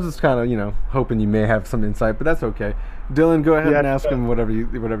 I was just kind of hoping you may have some insight, but that's okay. Dylan, go ahead and ask him whatever you.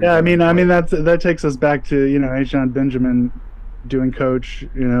 Yeah, I mean that takes us back to H. John Benjamin doing Coach,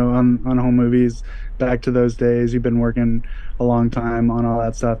 on home movies, back to those days. You've been working a long time on all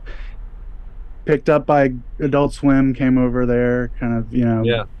that stuff. Picked up by Adult Swim, came over there, kind of,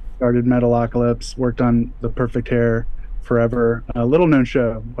 started Metalocalypse, worked on The Perfect Hair forever. A little known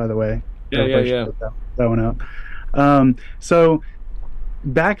show, by the way. Yeah. That one out. So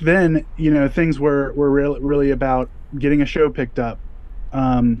back then, things were really about getting a show picked up,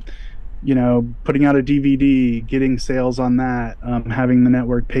 putting out a DVD, getting sales on that, having the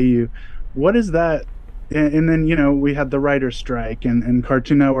network pay you. What is that? And then, we had the writer's strike, and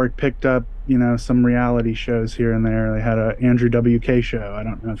Cartoon Network picked up, some reality shows here and there. They had a Andrew WK show. I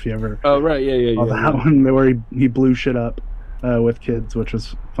don't know if you ever. Oh, right. Yeah. That one where he blew shit up with kids, which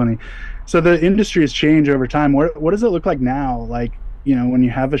was funny. So the industry has changed over time. What does it look like now? Like, when you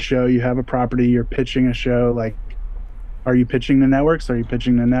have a show, you have a property, you're pitching a show, like, are you pitching to networks? Are you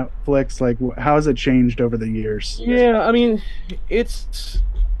pitching to Netflix? Like, how has it changed over the years? Yeah, I mean, it's...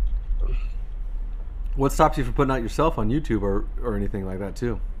 What stops you from putting out yourself on YouTube or anything like that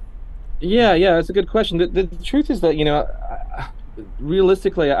too? Yeah, that's a good question. The truth is that,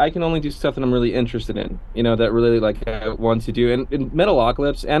 realistically, I can only do stuff that I'm really interested in, that really like I want to do. And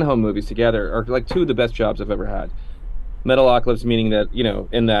Metalocalypse and home movies together are like two of the best jobs I've ever had. Metalocalypse meaning that,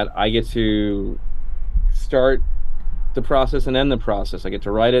 in that I get to start the process and end the process. I get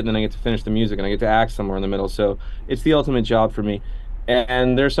to write it, and then I get to finish the music, and I get to act somewhere in the middle. So it's the ultimate job for me.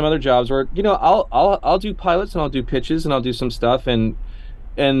 And there's some other jobs where I'll do pilots, and I'll do pitches, and I'll do some stuff, and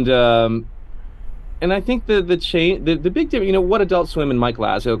I think the big difference, what Adult Swim and Mike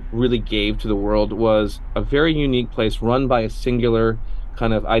Lazzo really gave to the world was a very unique place run by a singular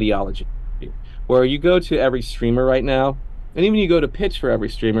kind of ideology, where you go to every streamer right now, and even you go to pitch for every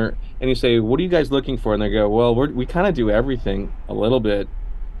streamer, and you say, "What are you guys looking for?" And they go, "Well, we kind of do everything a little bit."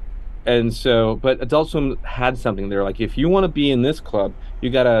 And so, but Adult Swim had something. They're like, if you want to be in this club,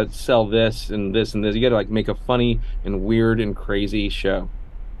 you got to sell this and this and this. You got to like make a funny and weird and crazy show.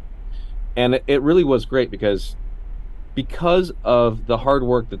 And it really was great because of the hard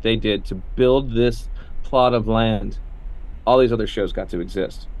work that they did to build this plot of land, all these other shows got to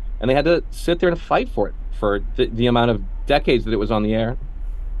exist. And they had to sit there and fight for it for the amount of decades that it was on the air.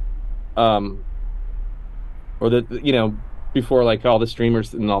 Before like all the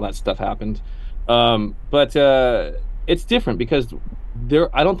streamers and all that stuff happened. But it's different because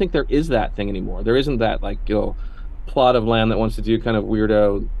I don't think there is that thing anymore. There isn't that like, plot of land that wants to do kind of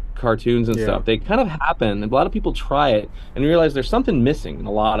weirdo cartoons and stuff. They kind of happen, and a lot of people try it and realize there's something missing in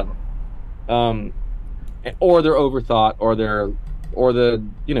a lot of them. Or they're overthought, or the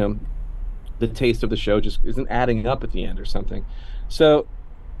taste of the show just isn't adding up at the end or something. So,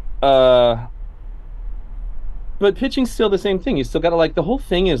 but pitching's still the same thing. You still got to like, the whole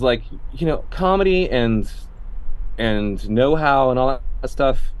thing is like, comedy and know-how and all that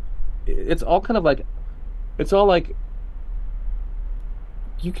stuff. It's all kind of like,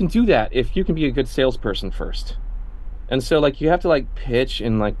 you can do that if you can be a good salesperson first. And so like, you have to like pitch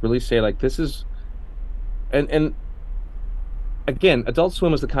and like really say like, this is, and again, Adult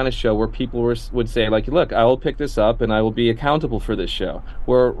Swim was the kind of show where people would say like, look, I will pick this up and I will be accountable for this show.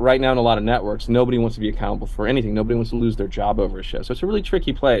 Where right now in a lot of networks, nobody wants to be accountable for anything. Nobody wants to lose their job over a show. So it's a really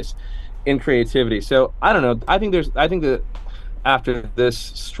tricky place in creativity. So I don't know. I think that after this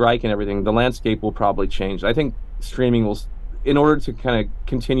strike and everything, the landscape will probably change. I think streaming will, in order to kind of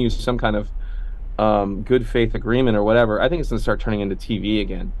continue some kind of good faith agreement or whatever, I think it's going to start turning into TV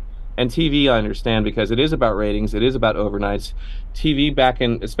again. And TV, I understand, because it is about ratings, it is about overnights. TV back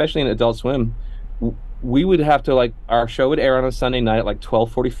in, especially in Adult Swim, we would have to like, our show would air on a Sunday night at like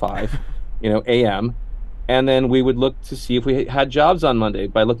 12:45, a.m. And then we would look to see if we had jobs on Monday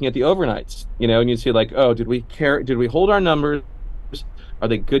by looking at the overnights, and you'd see like, oh, did we hold our numbers? Are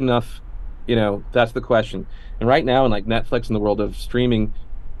they good enough? That's the question. And right now in like Netflix and the world of streaming,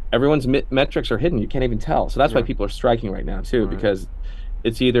 everyone's metrics are hidden. You can't even tell. So that's why people are striking right now too, because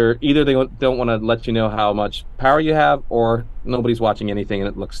It's either they don't want to let you know how much power you have, or nobody's watching anything and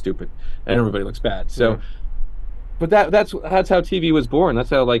it looks stupid and everybody looks bad. So, but that's how TV was born. That's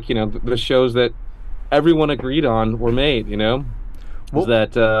how, like, the shows that everyone agreed on were made. Was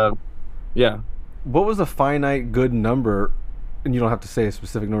that yeah. What was a finite good number? And you don't have to say a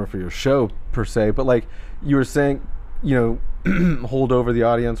specific number for your show per se, but like you were saying, hold over the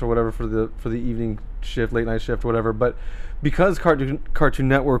audience or whatever for the evening shift, late night shift, whatever. But because Cartoon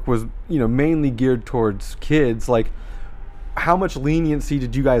Network was mainly geared towards kids, like how much leniency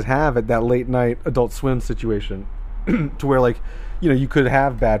did you guys have at that late night Adult Swim situation, to where like you could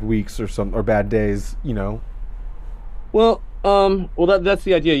have bad weeks or bad days, Well, that's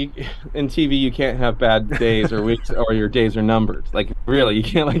the idea. In TV, you can't have bad days or weeks, or your days are numbered. Like, really, you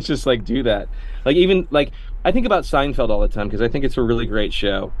can't just do that. Like, even like I think about Seinfeld all the time because I think it's a really great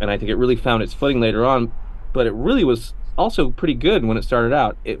show, and I think it really found its footing later on. But it really was also pretty good when it started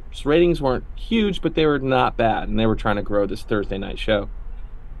out. Its ratings weren't huge, but they were not bad, and they were trying to grow this Thursday night show.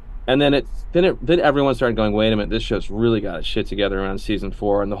 And then everyone started going, wait a minute, this show's really got its shit together around season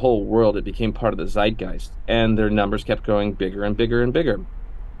 4, and the whole world, it became part of the zeitgeist, and their numbers kept going bigger and bigger and bigger.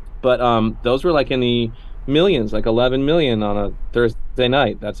 But those were like in the millions, like 11 million on a Thursday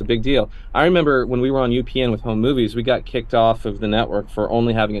night. That's a big deal. I remember when we were on UPN with home movies, we got kicked off of the network for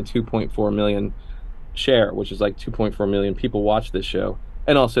only having a 2.4 million share, which is like 2.4 million people watched this show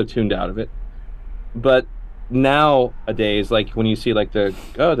and also tuned out of it. But nowadays, like when you see like the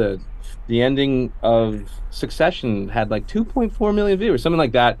ending of Succession had like 2.4 million viewers, something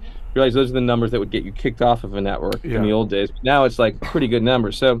like that, you realize those are the numbers that would get you kicked off of a network in the old days. But now it's like pretty good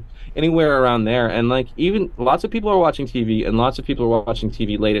numbers. So anywhere around there, and like even lots of people are watching TV, and lots of people are watching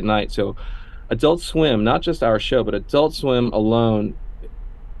TV late at night. So Adult Swim, not just our show, but Adult Swim alone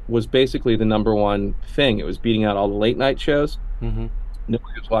was basically the number one thing. It was beating out all the late night shows. Mm-hmm.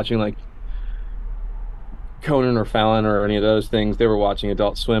 Nobody was watching like Conan or Fallon or any of those things. They were watching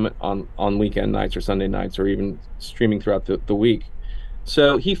Adult Swim on weekend nights or Sunday nights, or even streaming throughout the week.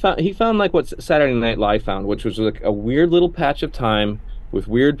 So he found like what Saturday Night Live found, which was like a weird little patch of time with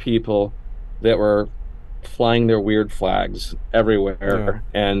weird people that were flying their weird flags everywhere,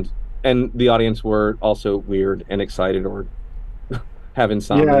 and the audience were also weird and excited or have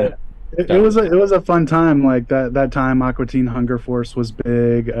insomnia. Yeah. It was a fun time. Like that time, Aqua Teen Hunger Force was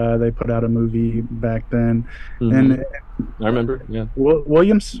big. They put out a movie back then, and I remember. Yeah,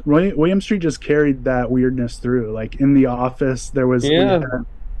 William Street just carried that weirdness through. Like in The Office, there was we had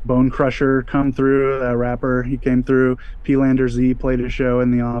Bone Crusher come through. That rapper, he came through. P. Lander Z played a show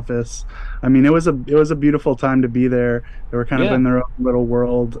in The Office. I mean, it was a beautiful time to be there. They were kind of in their own little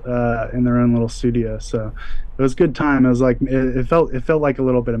world, in their own little studio. So it was a good time. It was like it felt like a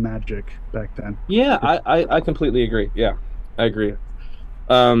little bit of magic back then. Yeah, I completely agree. Yeah, I agree.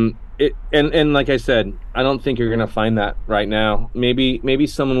 And like I said, I don't think you're gonna find that right now. Maybe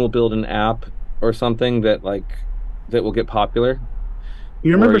someone will build an app or something that will get popular.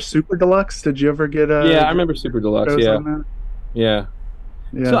 You remember Super Deluxe? Did you ever get Yeah, I remember Super Deluxe. Yeah.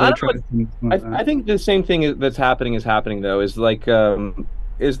 So I think the same thing that's happening though is like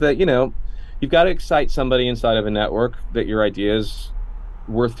is that you've got to excite somebody inside of a network that your idea is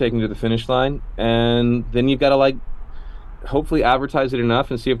worth taking to the finish line, and then you've got to like hopefully advertise it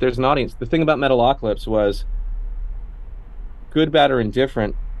enough and see if there's an audience. The thing about Metalocalypse was, good, bad, or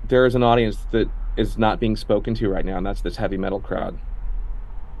indifferent, there is an audience that is not being spoken to right now, and that's this heavy metal crowd.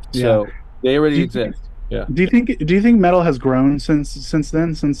 So they already exist. Yeah. Do you think metal has grown since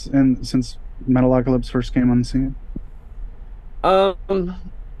then? Since Metalocalypse first came on the scene?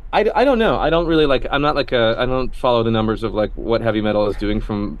 I don't know. I don't really I'm not I don't follow the numbers of like what heavy metal is doing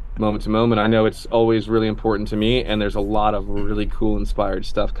from moment to moment. I know it's always really important to me, and there's a lot of really cool inspired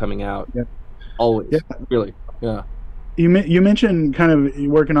stuff coming out. Yeah. Always. Yeah. Really. Yeah. You mentioned kind of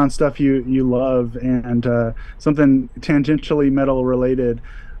working on stuff you love, and something tangentially metal related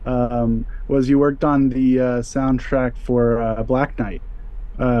was you worked on the soundtrack for Black Knight.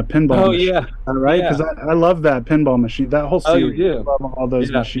 Pinball. Oh, machine, yeah. Right? Because I love that pinball machine. That whole series. Oh, you do? I love all those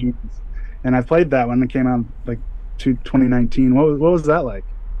machines. And I played that when it came out like 2019. What was that like,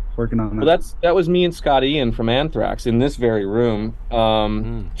 working on that? Well, that was me and Scott Ian from Anthrax in this very room.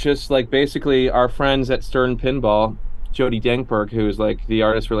 Just like basically our friends at Stern Pinball, Jody Denkberg, who is like the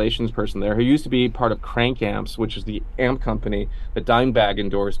artist relations person there, who used to be part of Crank Amps, which is the amp company that Dimebag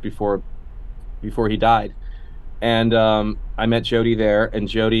endorsed before he died. And I met Jody there, and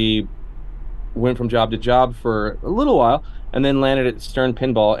Jody went from job to job for a little while, and then landed at Stern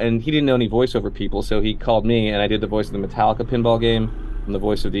Pinball, and he didn't know any voiceover people, so he called me, and I did the voice of the Metallica pinball game, and the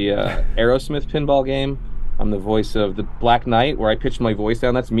voice of the Aerosmith pinball game, I'm the voice of the Black Knight, where I pitched my voice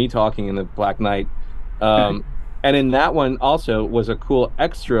down. That's me talking in the Black Knight. And in that one also was a cool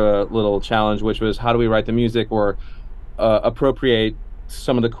extra little challenge, which was how do we write the music or appropriate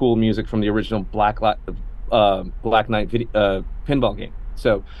some of the cool music from the original Black Knight pinball game.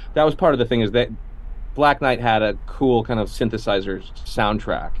 So that was part of the thing, is that Black Knight had a cool kind of synthesizer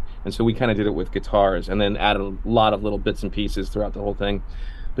soundtrack. And so we kind of did it with guitars and then added a lot of little bits and pieces throughout the whole thing.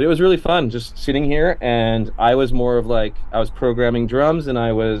 But it was really fun just sitting here, and I was more of like, I was programming drums and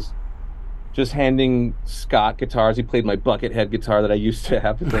I was just handing Scott guitars. He played my Buckethead guitar that I used to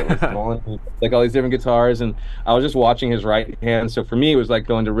have to play with like all these different guitars, and I was just watching his right hand. So for me, it was like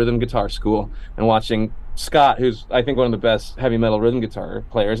going to rhythm guitar school and watching Scott, who's I think one of the best heavy metal rhythm guitar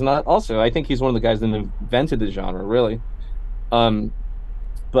players, and also I think he's one of the guys that invented the genre, really.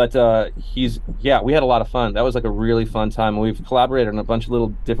 But we had a lot of fun. That was like a really fun time. We've collaborated on a bunch of little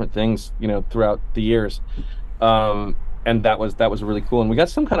different things, throughout the years. And that was really cool. And we got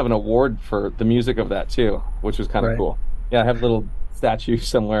some kind of an award for the music of that too, which was kind of cool. Yeah, I have a little statue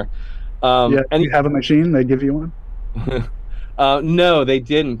somewhere. And you have a machine? They give you one? No, they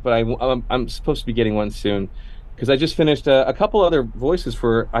didn't, but I'm supposed to be getting one soon. Because I just finished a couple other voices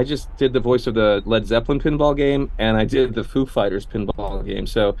I just did the voice of the Led Zeppelin pinball game, and I did the Foo Fighters pinball game.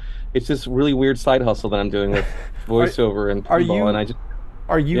 So it's this really weird side hustle that I'm doing with voiceover and pinball.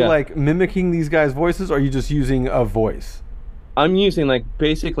 Are you like mimicking these guys' voices, or are you just using a voice? I'm using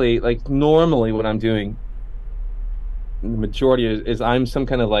basically normally what I'm doing, the majority is I'm some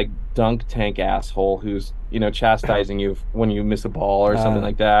kind of like dunk tank asshole who's, chastising you when you miss a ball or something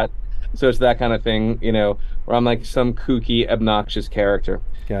like that. So it's that kind of thing, where I'm like some kooky, obnoxious character.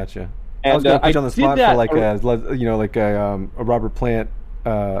 Gotcha. And I was going to put you on the spot for a Robert Plant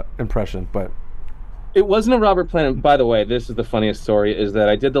impression, but it wasn't a Robert Plant. By the way, this is the funniest story: is that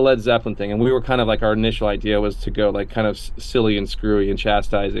I did the Led Zeppelin thing, and we were kind of like, our initial idea was to go like kind of silly and screwy and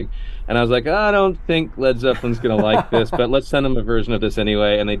chastising. And I was like, I don't think Led Zeppelin's gonna like this, but let's send them a version of this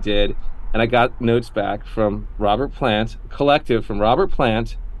anyway. And they did. And I got notes back from Robert Plant, collective from Robert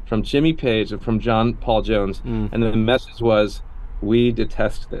Plant, from Jimmy Page, and from John Paul Jones. And the message was, we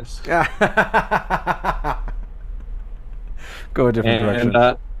detest this. Go a different direction.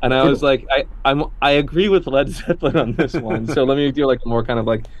 And I was like, I agree with Led Zeppelin on this one. So let me do like a more kind of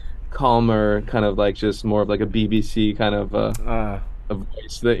like calmer, kind of like just more of like a BBC kind of a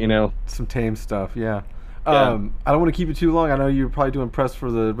voice that, some tame stuff. Yeah. I don't want to keep you too long. I know you're probably doing press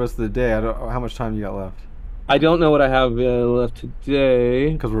for the rest of the day. I don't how much time you got left. I don't know what I have left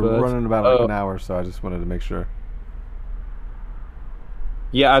today. Because we're running about an hour, so I just wanted to make sure.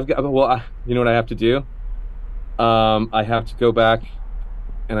 Yeah, you know what I have to do? I have to go back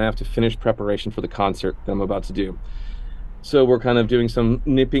and I have to finish preparation for the concert that I'm about to do. So we're kind of doing some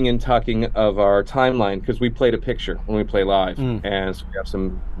nipping and tucking of our timeline, because we played a picture when we play live. And so we have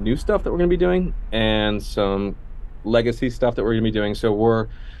some new stuff that we're going to be doing and some legacy stuff that we're going to be doing. So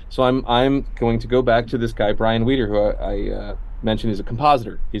I'm going to go back to this guy, Brian Weeder, who I mentioned is a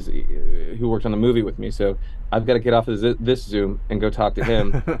compositor. Who worked on the movie with me. So I've got to get off of this Zoom and go talk to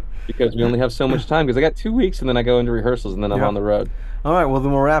him because we only have so much time, because I got 2 weeks and then I go into rehearsals and then I'm on the road. All right, well,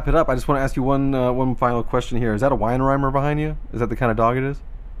 then we'll wrap it up. I just want to ask you one final question here. Is that a Weinreimer behind you? Is that the kind of dog it is?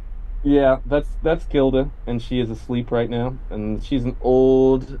 Yeah, that's Gilda, and she is asleep right now, and she's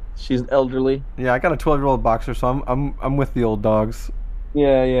elderly. Yeah, I got a 12-year-old boxer, so I'm with the old dogs.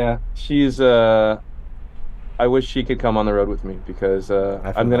 Yeah. She's I wish she could come on the road with me, because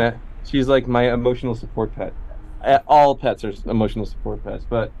she's like my emotional support pet. All pets are emotional support pets,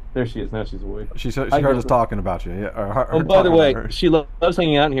 but there she is. Now she's awake. She heard us talking about you. Yeah. By the way, she loves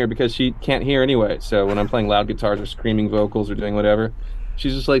hanging out in here because she can't hear anyway. So when I'm playing loud guitars or screaming vocals or doing whatever,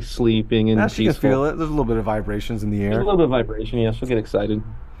 she's just like sleeping and peaceful. She can feel it. There's a little bit of vibrations in the air. There's a little bit of vibration. Yeah, she'll get excited.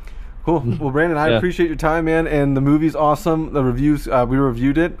 Cool. Well, Brandon, I appreciate your time, man. And the movie's awesome. The reviews, we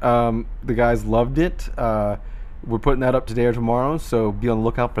reviewed it. The guys loved it. We're putting that up today or tomorrow, so be on the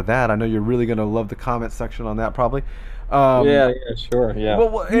lookout for that. I know you're really going to love the comment section on that, probably. Sure.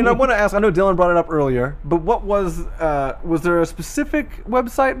 Well, and I want to ask, I know Dylan brought it up earlier, but what was there a specific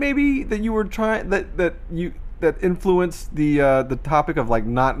website maybe that you were trying that influenced the topic of like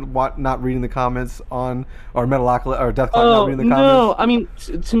not reading the comments on, or Metalocalypse or Dethklok not reading the comments? No, I mean,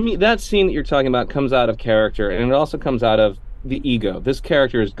 to me, that scene that you're talking about comes out of character, and it also comes out of the ego. This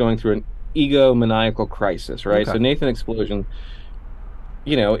character is going through an egomaniacal crisis, right? Okay. So Nathan Explosion,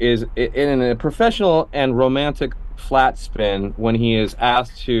 is in a professional and romantic flat spin when he is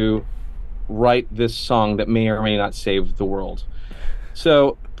asked to write this song that may or may not save the world.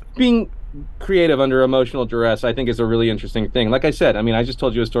 So being creative under emotional duress, I think, is a really interesting thing. Like I said, I mean, I just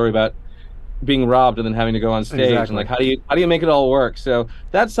told you a story about being robbed and then having to go on stage, Exactly. and like how do you make it all work? So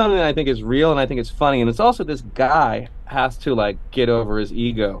that's something that I think is real, and I think it's funny, and it's also this guy has to like get over his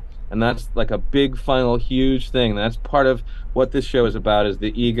ego, and that's like a big final huge thing. And that's part of what this show is about, is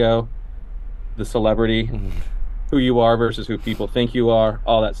the ego, the celebrity, who you are versus who people think you are,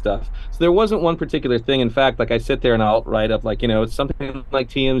 all that stuff. So there wasn't one particular thing. In fact, like I sit there and I'll write up like, it's something like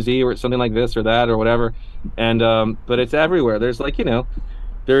TMZ or it's something like this or that or whatever, and but it's everywhere. There's like,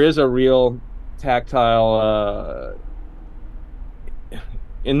 there is a real tactile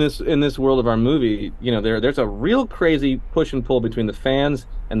in this world of our movie. There's a real crazy push and pull between the fans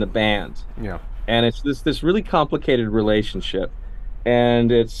and the band. Yeah. And it's this really complicated relationship,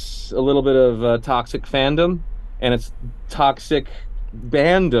 and it's a little bit of toxic fandom, and it's toxic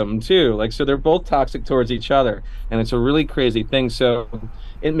bandom too. Like, so they're both toxic towards each other, and it's a really crazy thing. So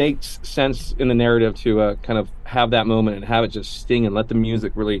it makes sense in the narrative to kind of have that moment and have it just sting and let the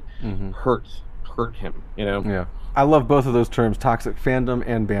music really hurt him. Yeah. I love both of those terms, toxic fandom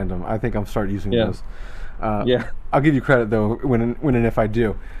and bandom. I think I'll start using those. I'll give you credit though when and if I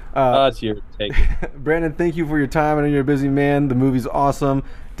do. It's your take. Brendon, thank you for your time. I know you're a busy man. The movie's awesome.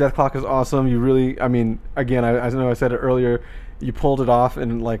 Dethklok is awesome. You really, again, I know I said it earlier, you pulled it off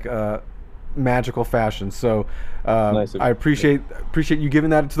in like a magical fashion. So Nice. I appreciate you giving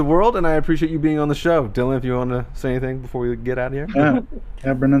that to the world, and I appreciate you being on the show. Dylan, if you want to say anything before we get out of here.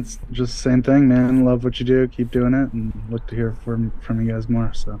 Yeah, Brendon's just the same thing, man. Love what you do. Keep doing it, and look to hear from you guys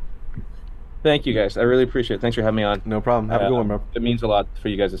more. So. Thank you, guys. I really appreciate it. Thanks for having me on. No problem. Have a good one, bro. It means a lot for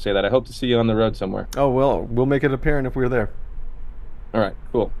you guys to say that. I hope to see you on the road somewhere. Oh, well, we'll make it apparent if we're there. All right,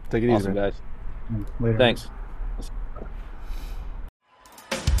 cool. Take it easy, awesome, man. Guys. Later. Thanks.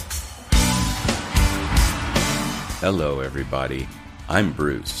 Hello, everybody. I'm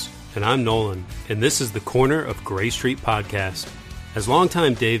Bruce. And I'm Nolan, and this is the Corner of Gray Street podcast. As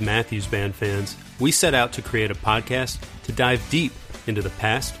longtime Dave Matthews Band fans, we set out to create a podcast to dive deep into the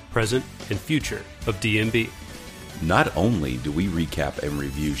past, present, and future of DMB. Not only do we recap and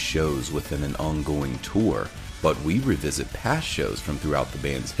review shows within an ongoing tour, but we revisit past shows from throughout the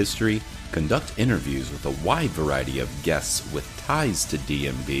band's history, conduct interviews with a wide variety of guests with ties to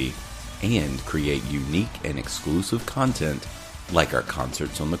DMB, and create unique and exclusive content like our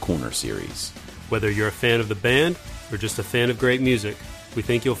Concerts on the Corner series. Whether you're a fan of the band or just a fan of great music, we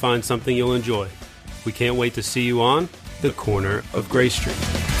think you'll find something you'll enjoy. We can't wait to see you on the Corner of Gray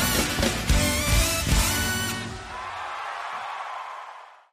Street.